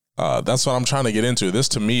 and that's what I'm trying to get into. This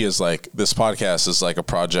to me is like, this podcast is like a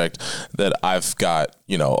project that I've got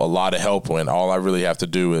a lot of help when all I really have to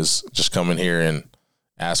do is just come in here and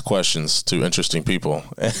ask questions to interesting people.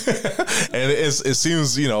 And it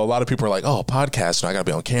seems a lot of people are like, oh, podcast, I got to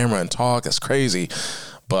be on camera and talk. That's crazy,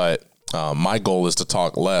 but. My goal is to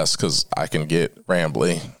talk less because I can get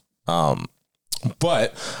rambly.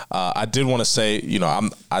 But I did want to say,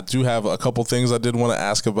 I do have a couple things I did want to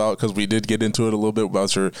ask about because we did get into it a little bit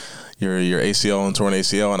about your ACL and torn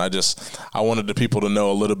ACL. And I wanted the people to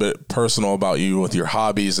know a little bit personal about you with your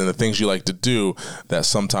hobbies and the things you like to do that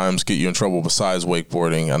sometimes get you in trouble besides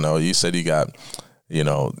wakeboarding. I know you said you got,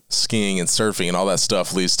 skiing and surfing and all that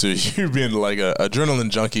stuff leads to you being like a adrenaline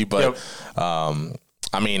junkie. But,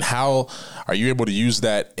 how are you able to use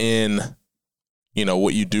that in,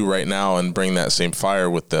 what you do right now and bring that same fire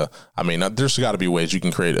with there's got to be ways you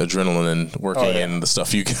can create adrenaline working in the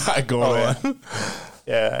stuff you got going on.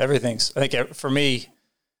 Yeah, everything's, I think for me,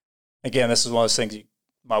 again, this is one of those things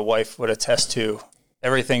my wife would attest to.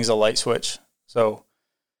 Everything's a light switch. So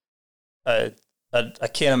I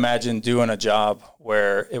can't imagine doing a job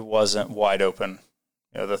where it wasn't wide open.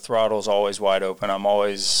 The throttle's always wide open. I'm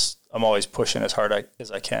always pushing as hard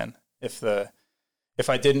as I can. If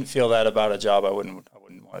I didn't feel that about a job, I wouldn't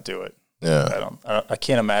want to do it. Yeah. I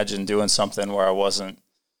can't imagine doing something where I wasn't,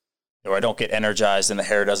 or I don't get energized and the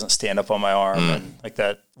hair doesn't stand up on my arm and like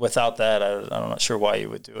that. Without that, I'm not sure why you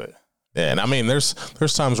would do it. Yeah, and I mean, there's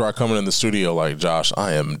times where I come in the studio like, Josh,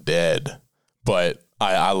 I am dead, but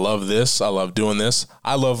I love this. I love doing this.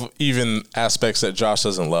 I love even aspects that Josh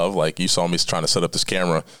doesn't love. Like you saw me trying to set up this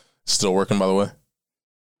camera. Still working, by the way?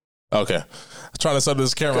 Okay. Trying to set up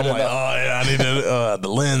this camera. I'm like, oh, yeah, I need to, the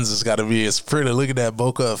lens has got to be, it's pretty. Look at that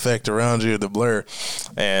bokeh effect around you, the blur.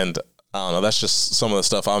 And I don't know, that's just some of the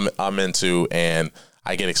stuff I'm into, and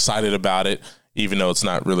I get excited about it, even though it's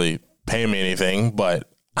not really paying me anything, but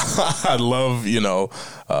I love,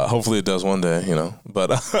 hopefully it does one day,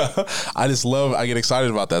 but I get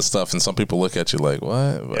excited about that stuff. And some people look at you like,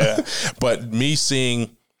 what? But me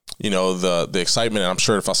seeing, the excitement, and I'm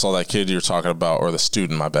sure if I saw that kid you're talking about, or the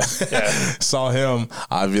student, my bad, saw him,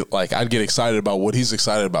 I'd get excited about what he's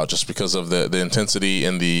excited about just because of the intensity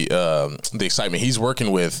and the excitement he's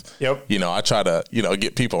working with. Yep. I try to,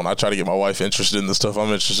 get people, and I try to get my wife interested in the stuff I'm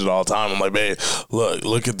interested in all the time. I'm like, babe,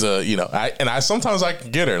 look at the, I sometimes I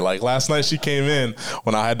can get her. Like last night she came in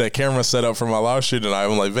when I had that camera set up for my live shoot, and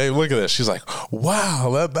I'm like, babe, look at this. She's like,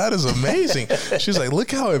 wow, that is amazing. She's like,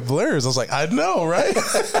 look how it blurs. I was like, I know, right?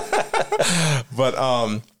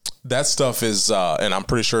 But that stuff is, and I'm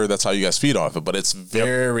pretty sure that's how you guys feed off it, but it's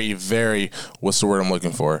very, very, what's the word I'm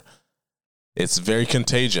looking for? It's very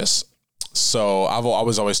contagious. So I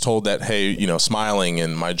was always told that, hey, smiling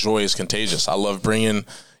and my joy is contagious. I love bringing,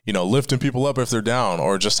 lifting people up if they're down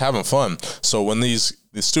or just having fun. So when these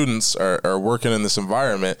students are working in this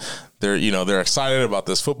environment, they're excited about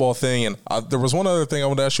this football thing. And there was one other thing I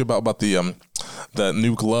wanted to ask you about the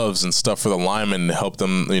new gloves and stuff for the linemen to help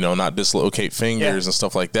them, not dislocate fingers and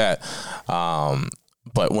stuff like that.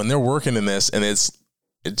 But when they're working in this, and it's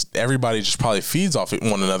everybody just probably feeds off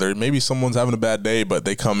one another. Maybe someone's having a bad day, but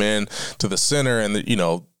they come in to the center and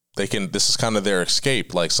this is kind of their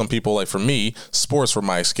escape. Like some people, like for me, sports were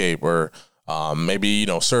my escape, or maybe,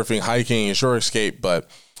 surfing, hiking is your escape. But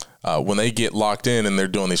when they get locked in and they're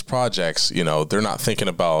doing these projects, they're not thinking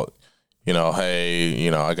about, hey,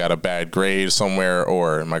 I got a bad grade somewhere,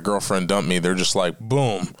 or my girlfriend dumped me. They're just like,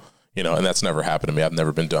 boom, and that's never happened to me. I've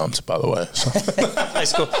never been dumped, by the way. So.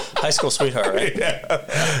 high school sweetheart, right? Yeah.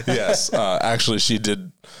 Yes. Actually, she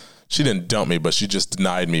didn't dump me, but she just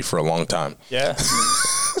denied me for a long time. Yeah.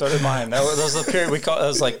 So did mine. That was the period it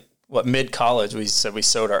was like, mid-college, we said we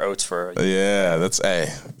sowed our oats for. Yeah,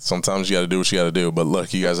 sometimes you got to do what you got to do. But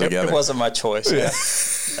look, you guys are together. It wasn't my choice. Yeah.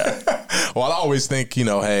 Well, I always think,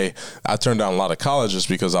 hey, I turned down a lot of colleges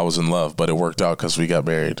because I was in love, but it worked out because we got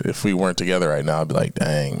married. If we weren't together right now, I'd be like,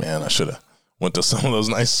 dang, man, I should have went to some of those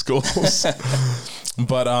nice schools.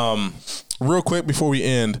 But real quick before we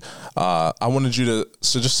end, I wanted you to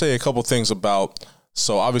just say a couple things about,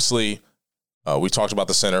 so obviously we talked about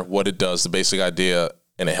the center, what it does, the basic idea,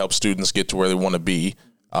 and it helps students get to where they want to be.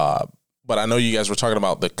 But I know you guys were talking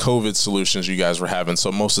about the COVID solutions you guys were having.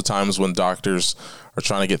 So most of the times when doctors are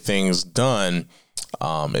trying to get things done,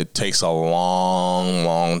 it takes a long,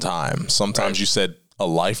 long time. Sometimes you said a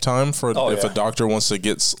lifetime if a doctor wants to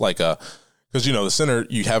get because, the center,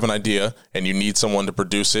 you have an idea and you need someone to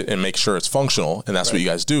produce it and make sure it's functional. And that's what you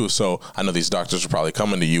guys do. So I know these doctors are probably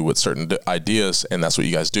coming to you with certain ideas, and that's what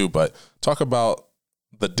you guys do. But talk about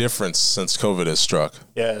the difference since COVID has struck.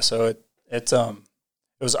 Yeah. So it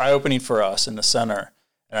was eye-opening for us in the center.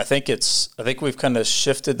 And I think we've kind of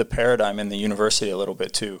shifted the paradigm in the university a little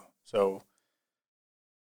bit too. So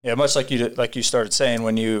yeah, much like you started saying,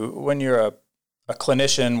 when you're a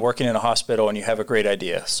clinician working in a hospital and you have a great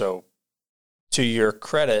idea. So to your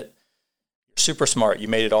credit, you're super smart. You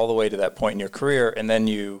made it all the way to that point in your career, and then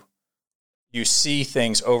you see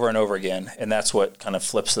things over and over again, and that's what kind of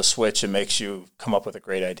flips the switch and makes you come up with a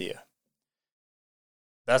great idea.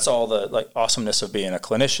 That's all the awesomeness of being a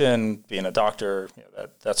clinician, being a doctor.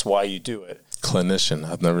 That's why you do it. Clinician.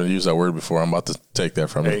 I've never used that word before. I'm about to take that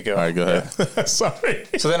from you. There you go. All right, go ahead. Sorry.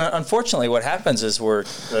 So then, unfortunately, what happens is I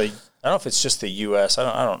don't know if it's just the U.S.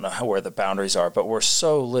 I don't know where the boundaries are, but we're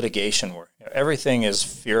so litigation. Everything is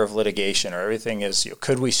fear of litigation, or everything is,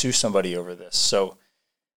 could we sue somebody over this? So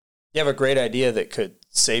you have a great idea that could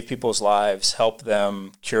save people's lives, help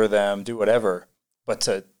them, cure them, do whatever. But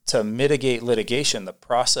to mitigate litigation, the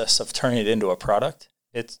process of turning it into a product,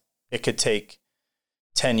 it could take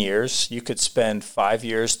 10 years. You could spend 5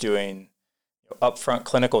 years doing upfront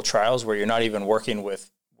clinical trials where you're not even working with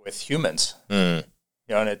humans. And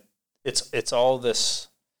it's all this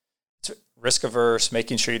risk averse,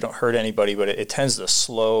 making sure you don't hurt anybody, but it tends to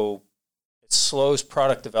slows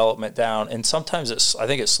product development down. And sometimes I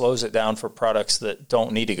think it slows it down for products that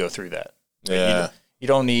don't need to go through that. Yeah. You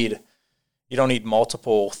don't need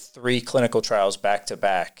multiple 3 clinical trials back to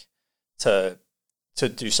back to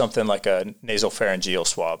do something like a nasopharyngeal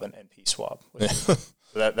swab, an NP swab.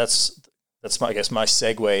 That's my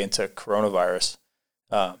segue into coronavirus.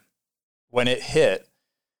 When it hit,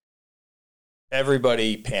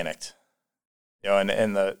 everybody panicked,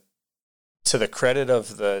 and to the credit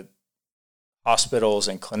of the hospitals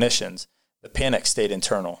and clinicians, the panic stayed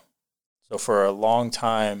internal. So for a long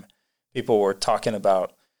time, people were talking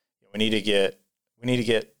about, we need to get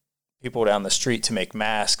people down the street to make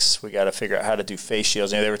masks. We got to figure out how to do face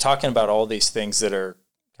shields. They were talking about all these things that are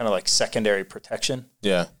kind of like secondary protection.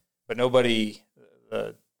 Yeah. But nobody,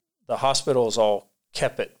 the hospitals all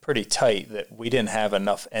kept it pretty tight that we didn't have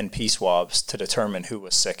enough NP swabs to determine who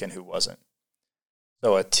was sick and who wasn't.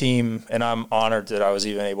 So a team, and I'm honored that I was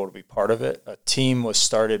even able to be part of it, a team was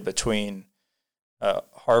started between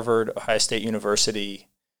Harvard, Ohio State University,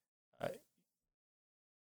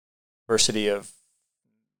 University of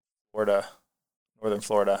Florida, Northern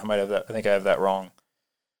Florida. I think I have that wrong.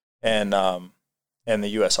 And the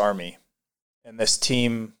U.S. Army. And this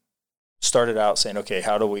team started out saying, okay,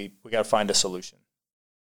 we got to find a solution.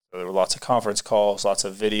 So there were lots of conference calls, lots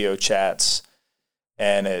of video chats,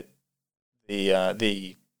 and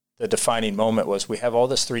the defining moment was we have all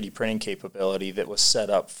this 3D printing capability that was set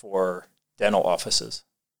up for dental offices.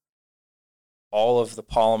 All of the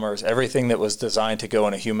polymers, everything that was designed to go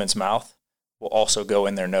in a human's mouth will also go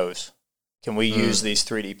in their nose. Can we use these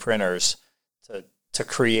 3D printers to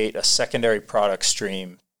create a secondary product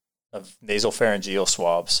stream of nasopharyngeal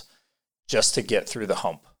swabs just to get through the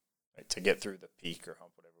hump, right? To get through the peak or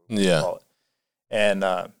hump, whatever we call it. And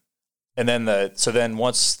then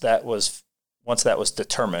once that was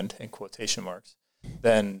determined, in quotation marks,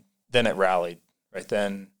 then it rallied, right?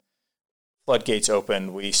 Then floodgates opened.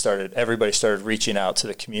 Everybody started reaching out to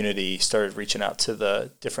the community, started reaching out to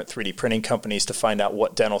the different 3D printing companies to find out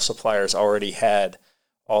what dental suppliers already had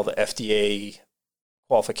all the FDA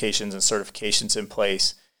qualifications and certifications in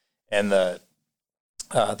place. And the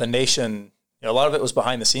nation, a lot of it was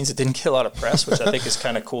behind the scenes. It didn't get a lot of press, which I think is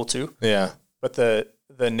kind of cool too. Yeah. But the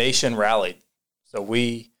nation rallied. So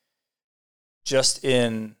we just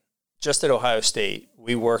at Ohio State,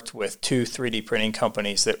 we worked with 2 3D printing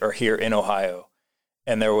companies that are here in Ohio.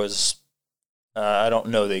 And there was, I don't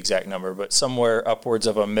know the exact number, but somewhere upwards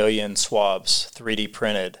of 1 million swabs 3D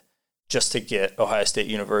printed just to get Ohio State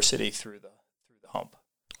University through the hump.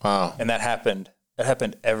 Wow. And that happened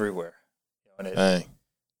everywhere. And Dang. like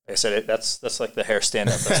I said, that's like the hair stand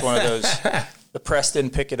up. That's one of those, the press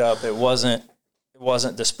didn't pick it up. It wasn't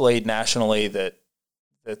displayed nationally that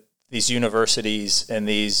these universities and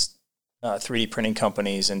these 3D printing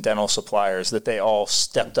companies and dental suppliers, that they all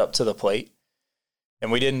stepped up to the plate.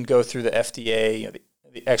 And we didn't go through the FDA.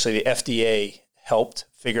 The FDA helped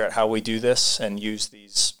figure out how we do this and use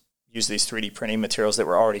these 3D printing materials that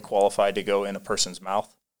were already qualified to go in a person's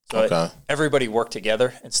mouth. So everybody worked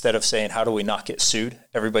together instead of saying, how do we not get sued?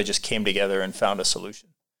 Everybody just came together and found a solution.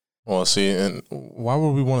 Well, see, and why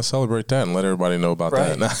would we want to celebrate that and let everybody know about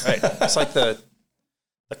that? Right. It's like the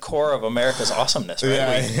core of America's awesomeness, right?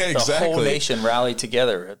 Yeah, exactly. The whole nation rallied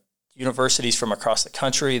together. Universities from across the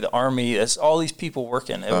country, the Army, there's all these people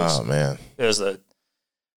working. It was the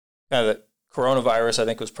coronavirus, I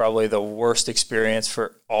think, was probably the worst experience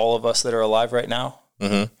for all of us that are alive right now.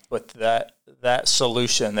 Mm-hmm. But that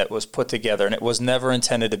solution that was put together, and it was never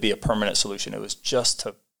intended to be a permanent solution. It was just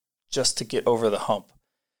to get over the hump,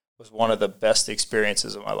 was one of the best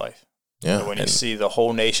experiences of my life. Yeah. So when you see the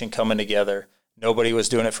whole nation coming together, nobody was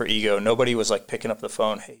doing it for ego. Nobody was like picking up the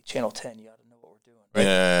phone, hey, Channel 10, you got to know what we're doing. Right?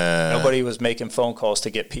 Yeah. Nobody was making phone calls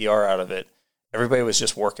to get PR out of it. Everybody was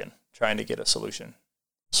just working, trying to get a solution.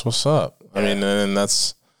 That's what's up. Yeah. I mean, and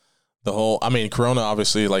that's the whole, Corona,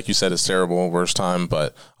 obviously, like you said, is terrible, worst time,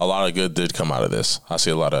 but a lot of good did come out of this. I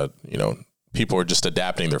see a lot of, people are just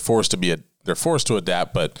adapting. They're forced to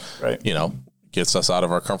adapt, but, right. Gets us out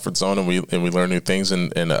of our comfort zone and we learn new things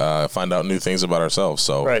and find out new things about ourselves.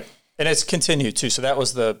 So, right. And it's continued too. So that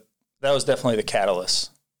was definitely the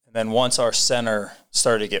catalyst. And then once our center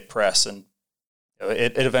started to get press, and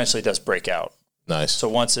it eventually does break out. Nice. So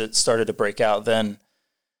once it started to break out, then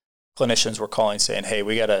clinicians were calling saying,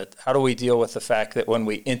 hey, how do we deal with the fact that when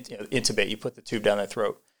we intubate, you put the tube down their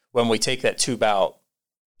throat. When we take that tube out,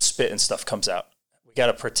 spit and stuff comes out. We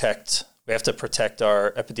have to protect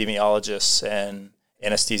our epidemiologists and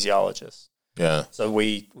anesthesiologists. Yeah. So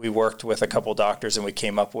we worked with a couple doctors and we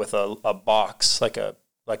came up with a box, like a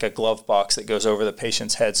glove box that goes over the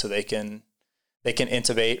patient's head so they can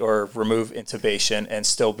intubate or remove intubation and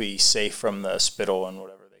still be safe from the spittle and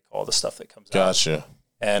whatever they call the stuff that comes out. Gotcha.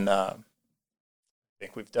 And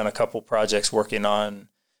think we've done a couple projects working on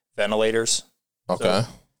ventilators. Okay. So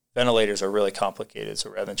ventilators are really complicated. So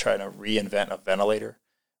rather than trying to reinvent a ventilator,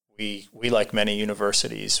 we like many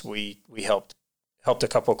universities, we helped a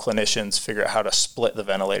couple of clinicians figure out how to split the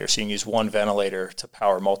ventilator. So you can use one ventilator to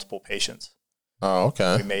power multiple patients. Oh,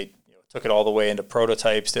 okay. We took it all the way into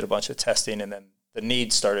prototypes, did a bunch of testing, and then the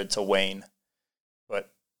need started to wane.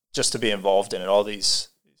 But just to be involved in it, all these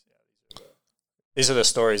are the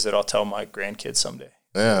stories that I'll tell my grandkids someday.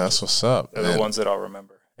 Yeah, that's what's up. They're the ones that I'll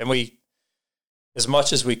remember. And we, as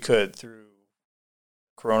much as we could through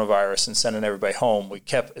coronavirus and sending everybody home, we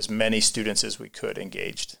kept as many students as we could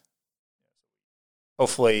engaged.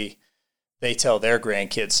 Hopefully they tell their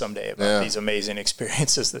grandkids someday about these amazing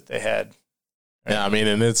experiences that they had. Yeah, I mean,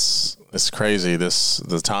 and it's crazy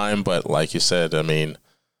the time, but like you said, I mean,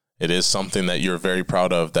 it is something that you're very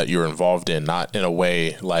proud of, that you're involved in, not in a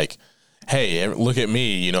way like, hey, look at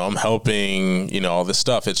me, you know, I'm helping, you know, all this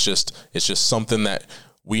stuff. It's just something that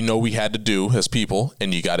we know we had to do as people,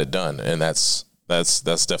 and you got it done. And that's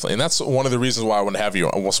definitely, and that's one of the reasons why I want to have you.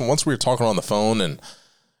 Once we were talking on the phone, and,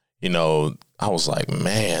 you know, I was like,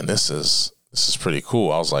 man, this is pretty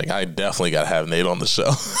cool. I was like, I definitely got to have Nate on the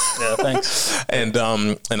show. Yeah, thanks. And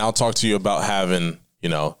I'll talk to you about having, you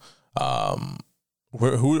know,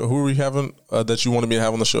 who are we having that you want me to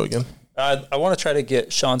have on the show again? I want to try to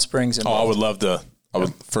get Sean Springs involved. Oh, I would love to.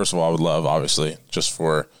 First of all, I would love, obviously, just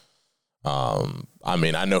for, I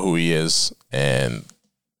mean, I know who he is, and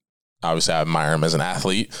obviously I admire him as an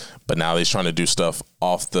athlete, but now he's trying to do stuff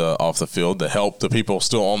off the field to help the people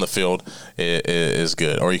still on the field is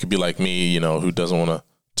good. Or you could be like me, you know, who doesn't want to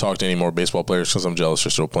talk to any more baseball players because I'm jealous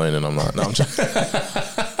you're still playing and I'm not. No, I'm just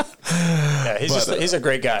yeah, he's a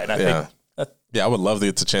great guy, and I think I would love to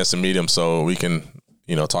get the chance to meet him so we can,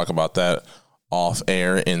 you know, talk about that off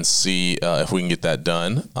air and see if we can get that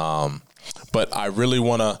done. But I really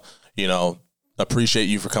want to, you know, appreciate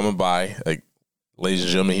you for coming by. Like, ladies and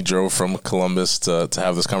gentlemen, he drove from Columbus to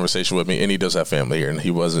have this conversation with me, and he does have family here, and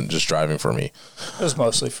he wasn't just driving for me. It was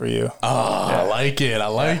mostly for you. Oh, yeah. I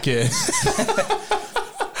like it.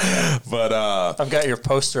 But I've got your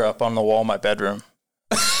poster up on the wall in my bedroom.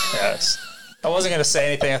 Yes. I wasn't going to say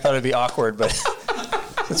anything. I thought it'd be awkward, but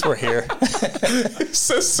since we're here.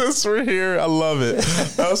 Since we're here, I love it.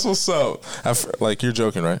 That's what's up. Like, you're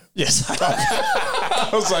joking, right? Yes.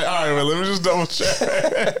 I was like, all right, man, let me just double check.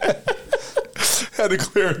 Had to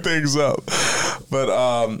clear things up. But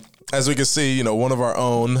as we can see, you know, one of our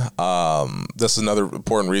own, this is another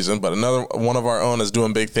important reason, but another one of our own is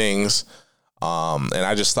doing big things. And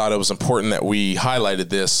I just thought it was important that we highlighted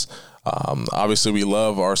this. Obviously, we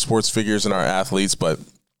love our sports figures and our athletes, but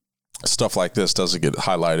stuff like this doesn't get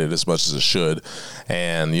highlighted as much as it should.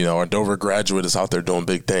 And, you know, our Dover graduate is out there doing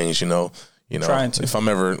big things, you know, if I'm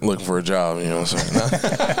ever looking for a job, you know,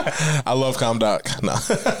 I love ComDoc. No.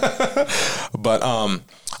 But I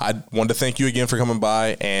wanted to thank you again for coming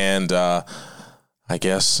by. And I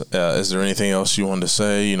guess, is there anything else you wanted to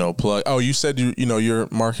say, you know, plug? Oh, you said, you know, your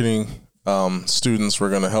marketing students were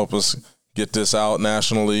going to help us get this out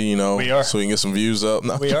nationally, you know, we are. So we can get some views up.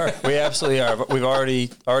 No. We are. We absolutely are. We've already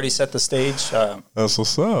set the stage. That's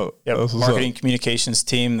what's up. Yep. That's what's marketing up. Communications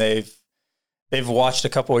team. They've watched a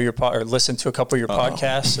couple of your or listened to a couple of your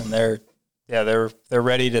podcasts, and they're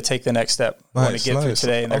ready to take the next step. We're going to get through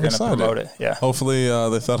today, and they're going to promote it. Yeah. Hopefully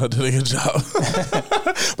they thought I did a good job.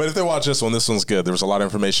 But if they watch this one's good. There was a lot of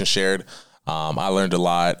information shared. I learned a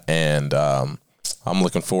lot, and I'm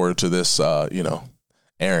looking forward to this, you know,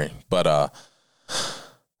 airing. But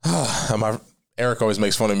Eric always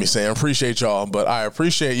makes fun of me saying, I appreciate y'all, but I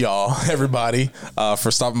appreciate y'all, everybody, for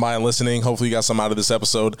stopping by and listening. Hopefully you got some out of this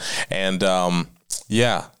episode. And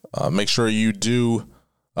make sure you do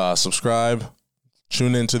subscribe,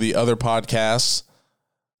 tune into the other podcasts.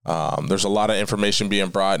 There's a lot of information being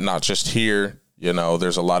brought, not just here. You know,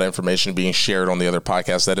 there's a lot of information being shared on the other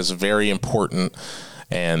podcasts that is very important.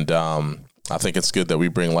 And I think it's good that we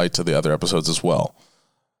bring light to the other episodes as well.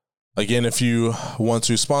 Again, if you want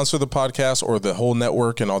to sponsor the podcast or the whole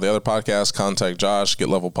network and all the other podcasts, contact Josh,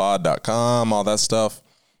 getlevelpod.com, all that stuff.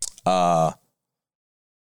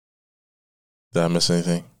 Did I miss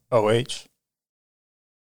anything? OH.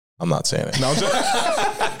 I'm not saying it. No, I'm just,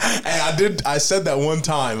 and I said that one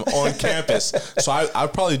time on campus. So I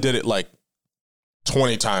probably did it like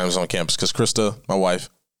 20 times on campus because Krista, my wife,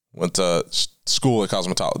 went to school at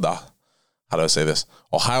cosmetology. How do I say this?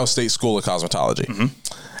 Ohio State School of Cosmetology. Mm-hmm.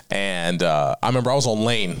 And I remember I was on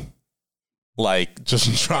Lane, like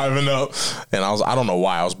just driving up, and I don't know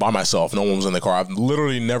why, I was by myself. No one was in the car. I've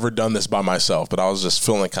literally never done this by myself, but I was just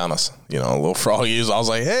feeling kind of, you know, a little froggy. I was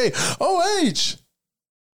like, hey, OH.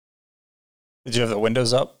 Did you have the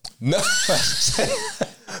windows up? No,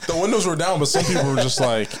 the windows were down, but some people were just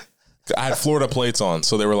like, I had Florida plates on,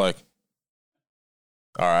 so they were like,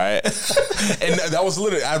 all right. And that was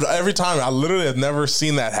literally, every time, I literally had never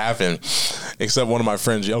seen that happen, except one of my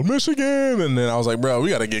friends yelled, Michigan. And then I was like, bro, we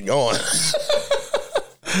got to get going.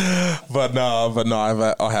 But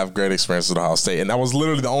no, I have great experience with Ohio State. And that was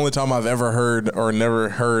literally the only time I've ever heard or never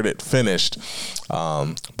heard it finished.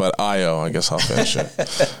 But Io, I guess I'll finish it.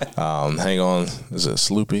 Hang on. Is it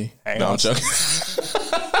Sloopy? Hang on. I'm joking.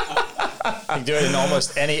 You can do it in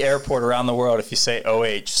almost any airport around the world. If you say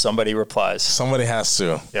OH, somebody replies. Somebody has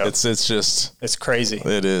to. Yep. It's crazy.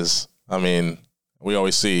 It is. I mean, we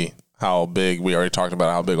always see how big, we already talked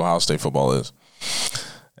about how big Ohio State football is.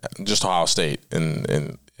 Just Ohio State.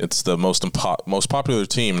 And it's the most popular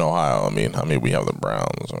team in Ohio. I mean, we have the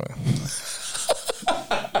Browns.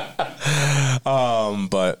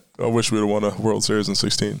 But I wish we'd have won a World Series in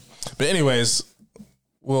 2016. But anyways,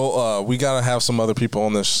 we gotta have some other people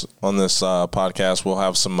on this podcast. We'll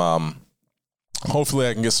have some. Hopefully,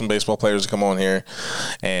 I can get some baseball players to come on here,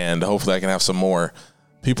 and hopefully, I can have some more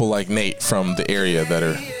people like Nate from the area that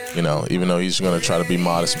are, even though he's going to try to be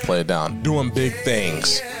modest and play it down, doing big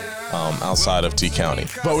things outside of T County.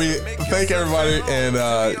 But we thank everybody, and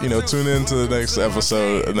tune in to the next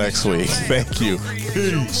episode next week. Thank you.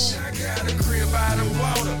 Peace.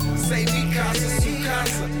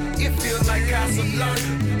 It feels like Casablanca.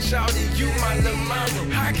 Shawty, you my little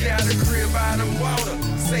mama. I got a crib out of water.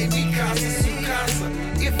 Say me Casa Sukasa.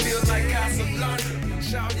 It feels like Casablanca.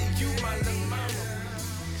 Shawty, you my little mama.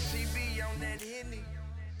 She be on that Henny.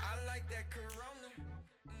 I like that.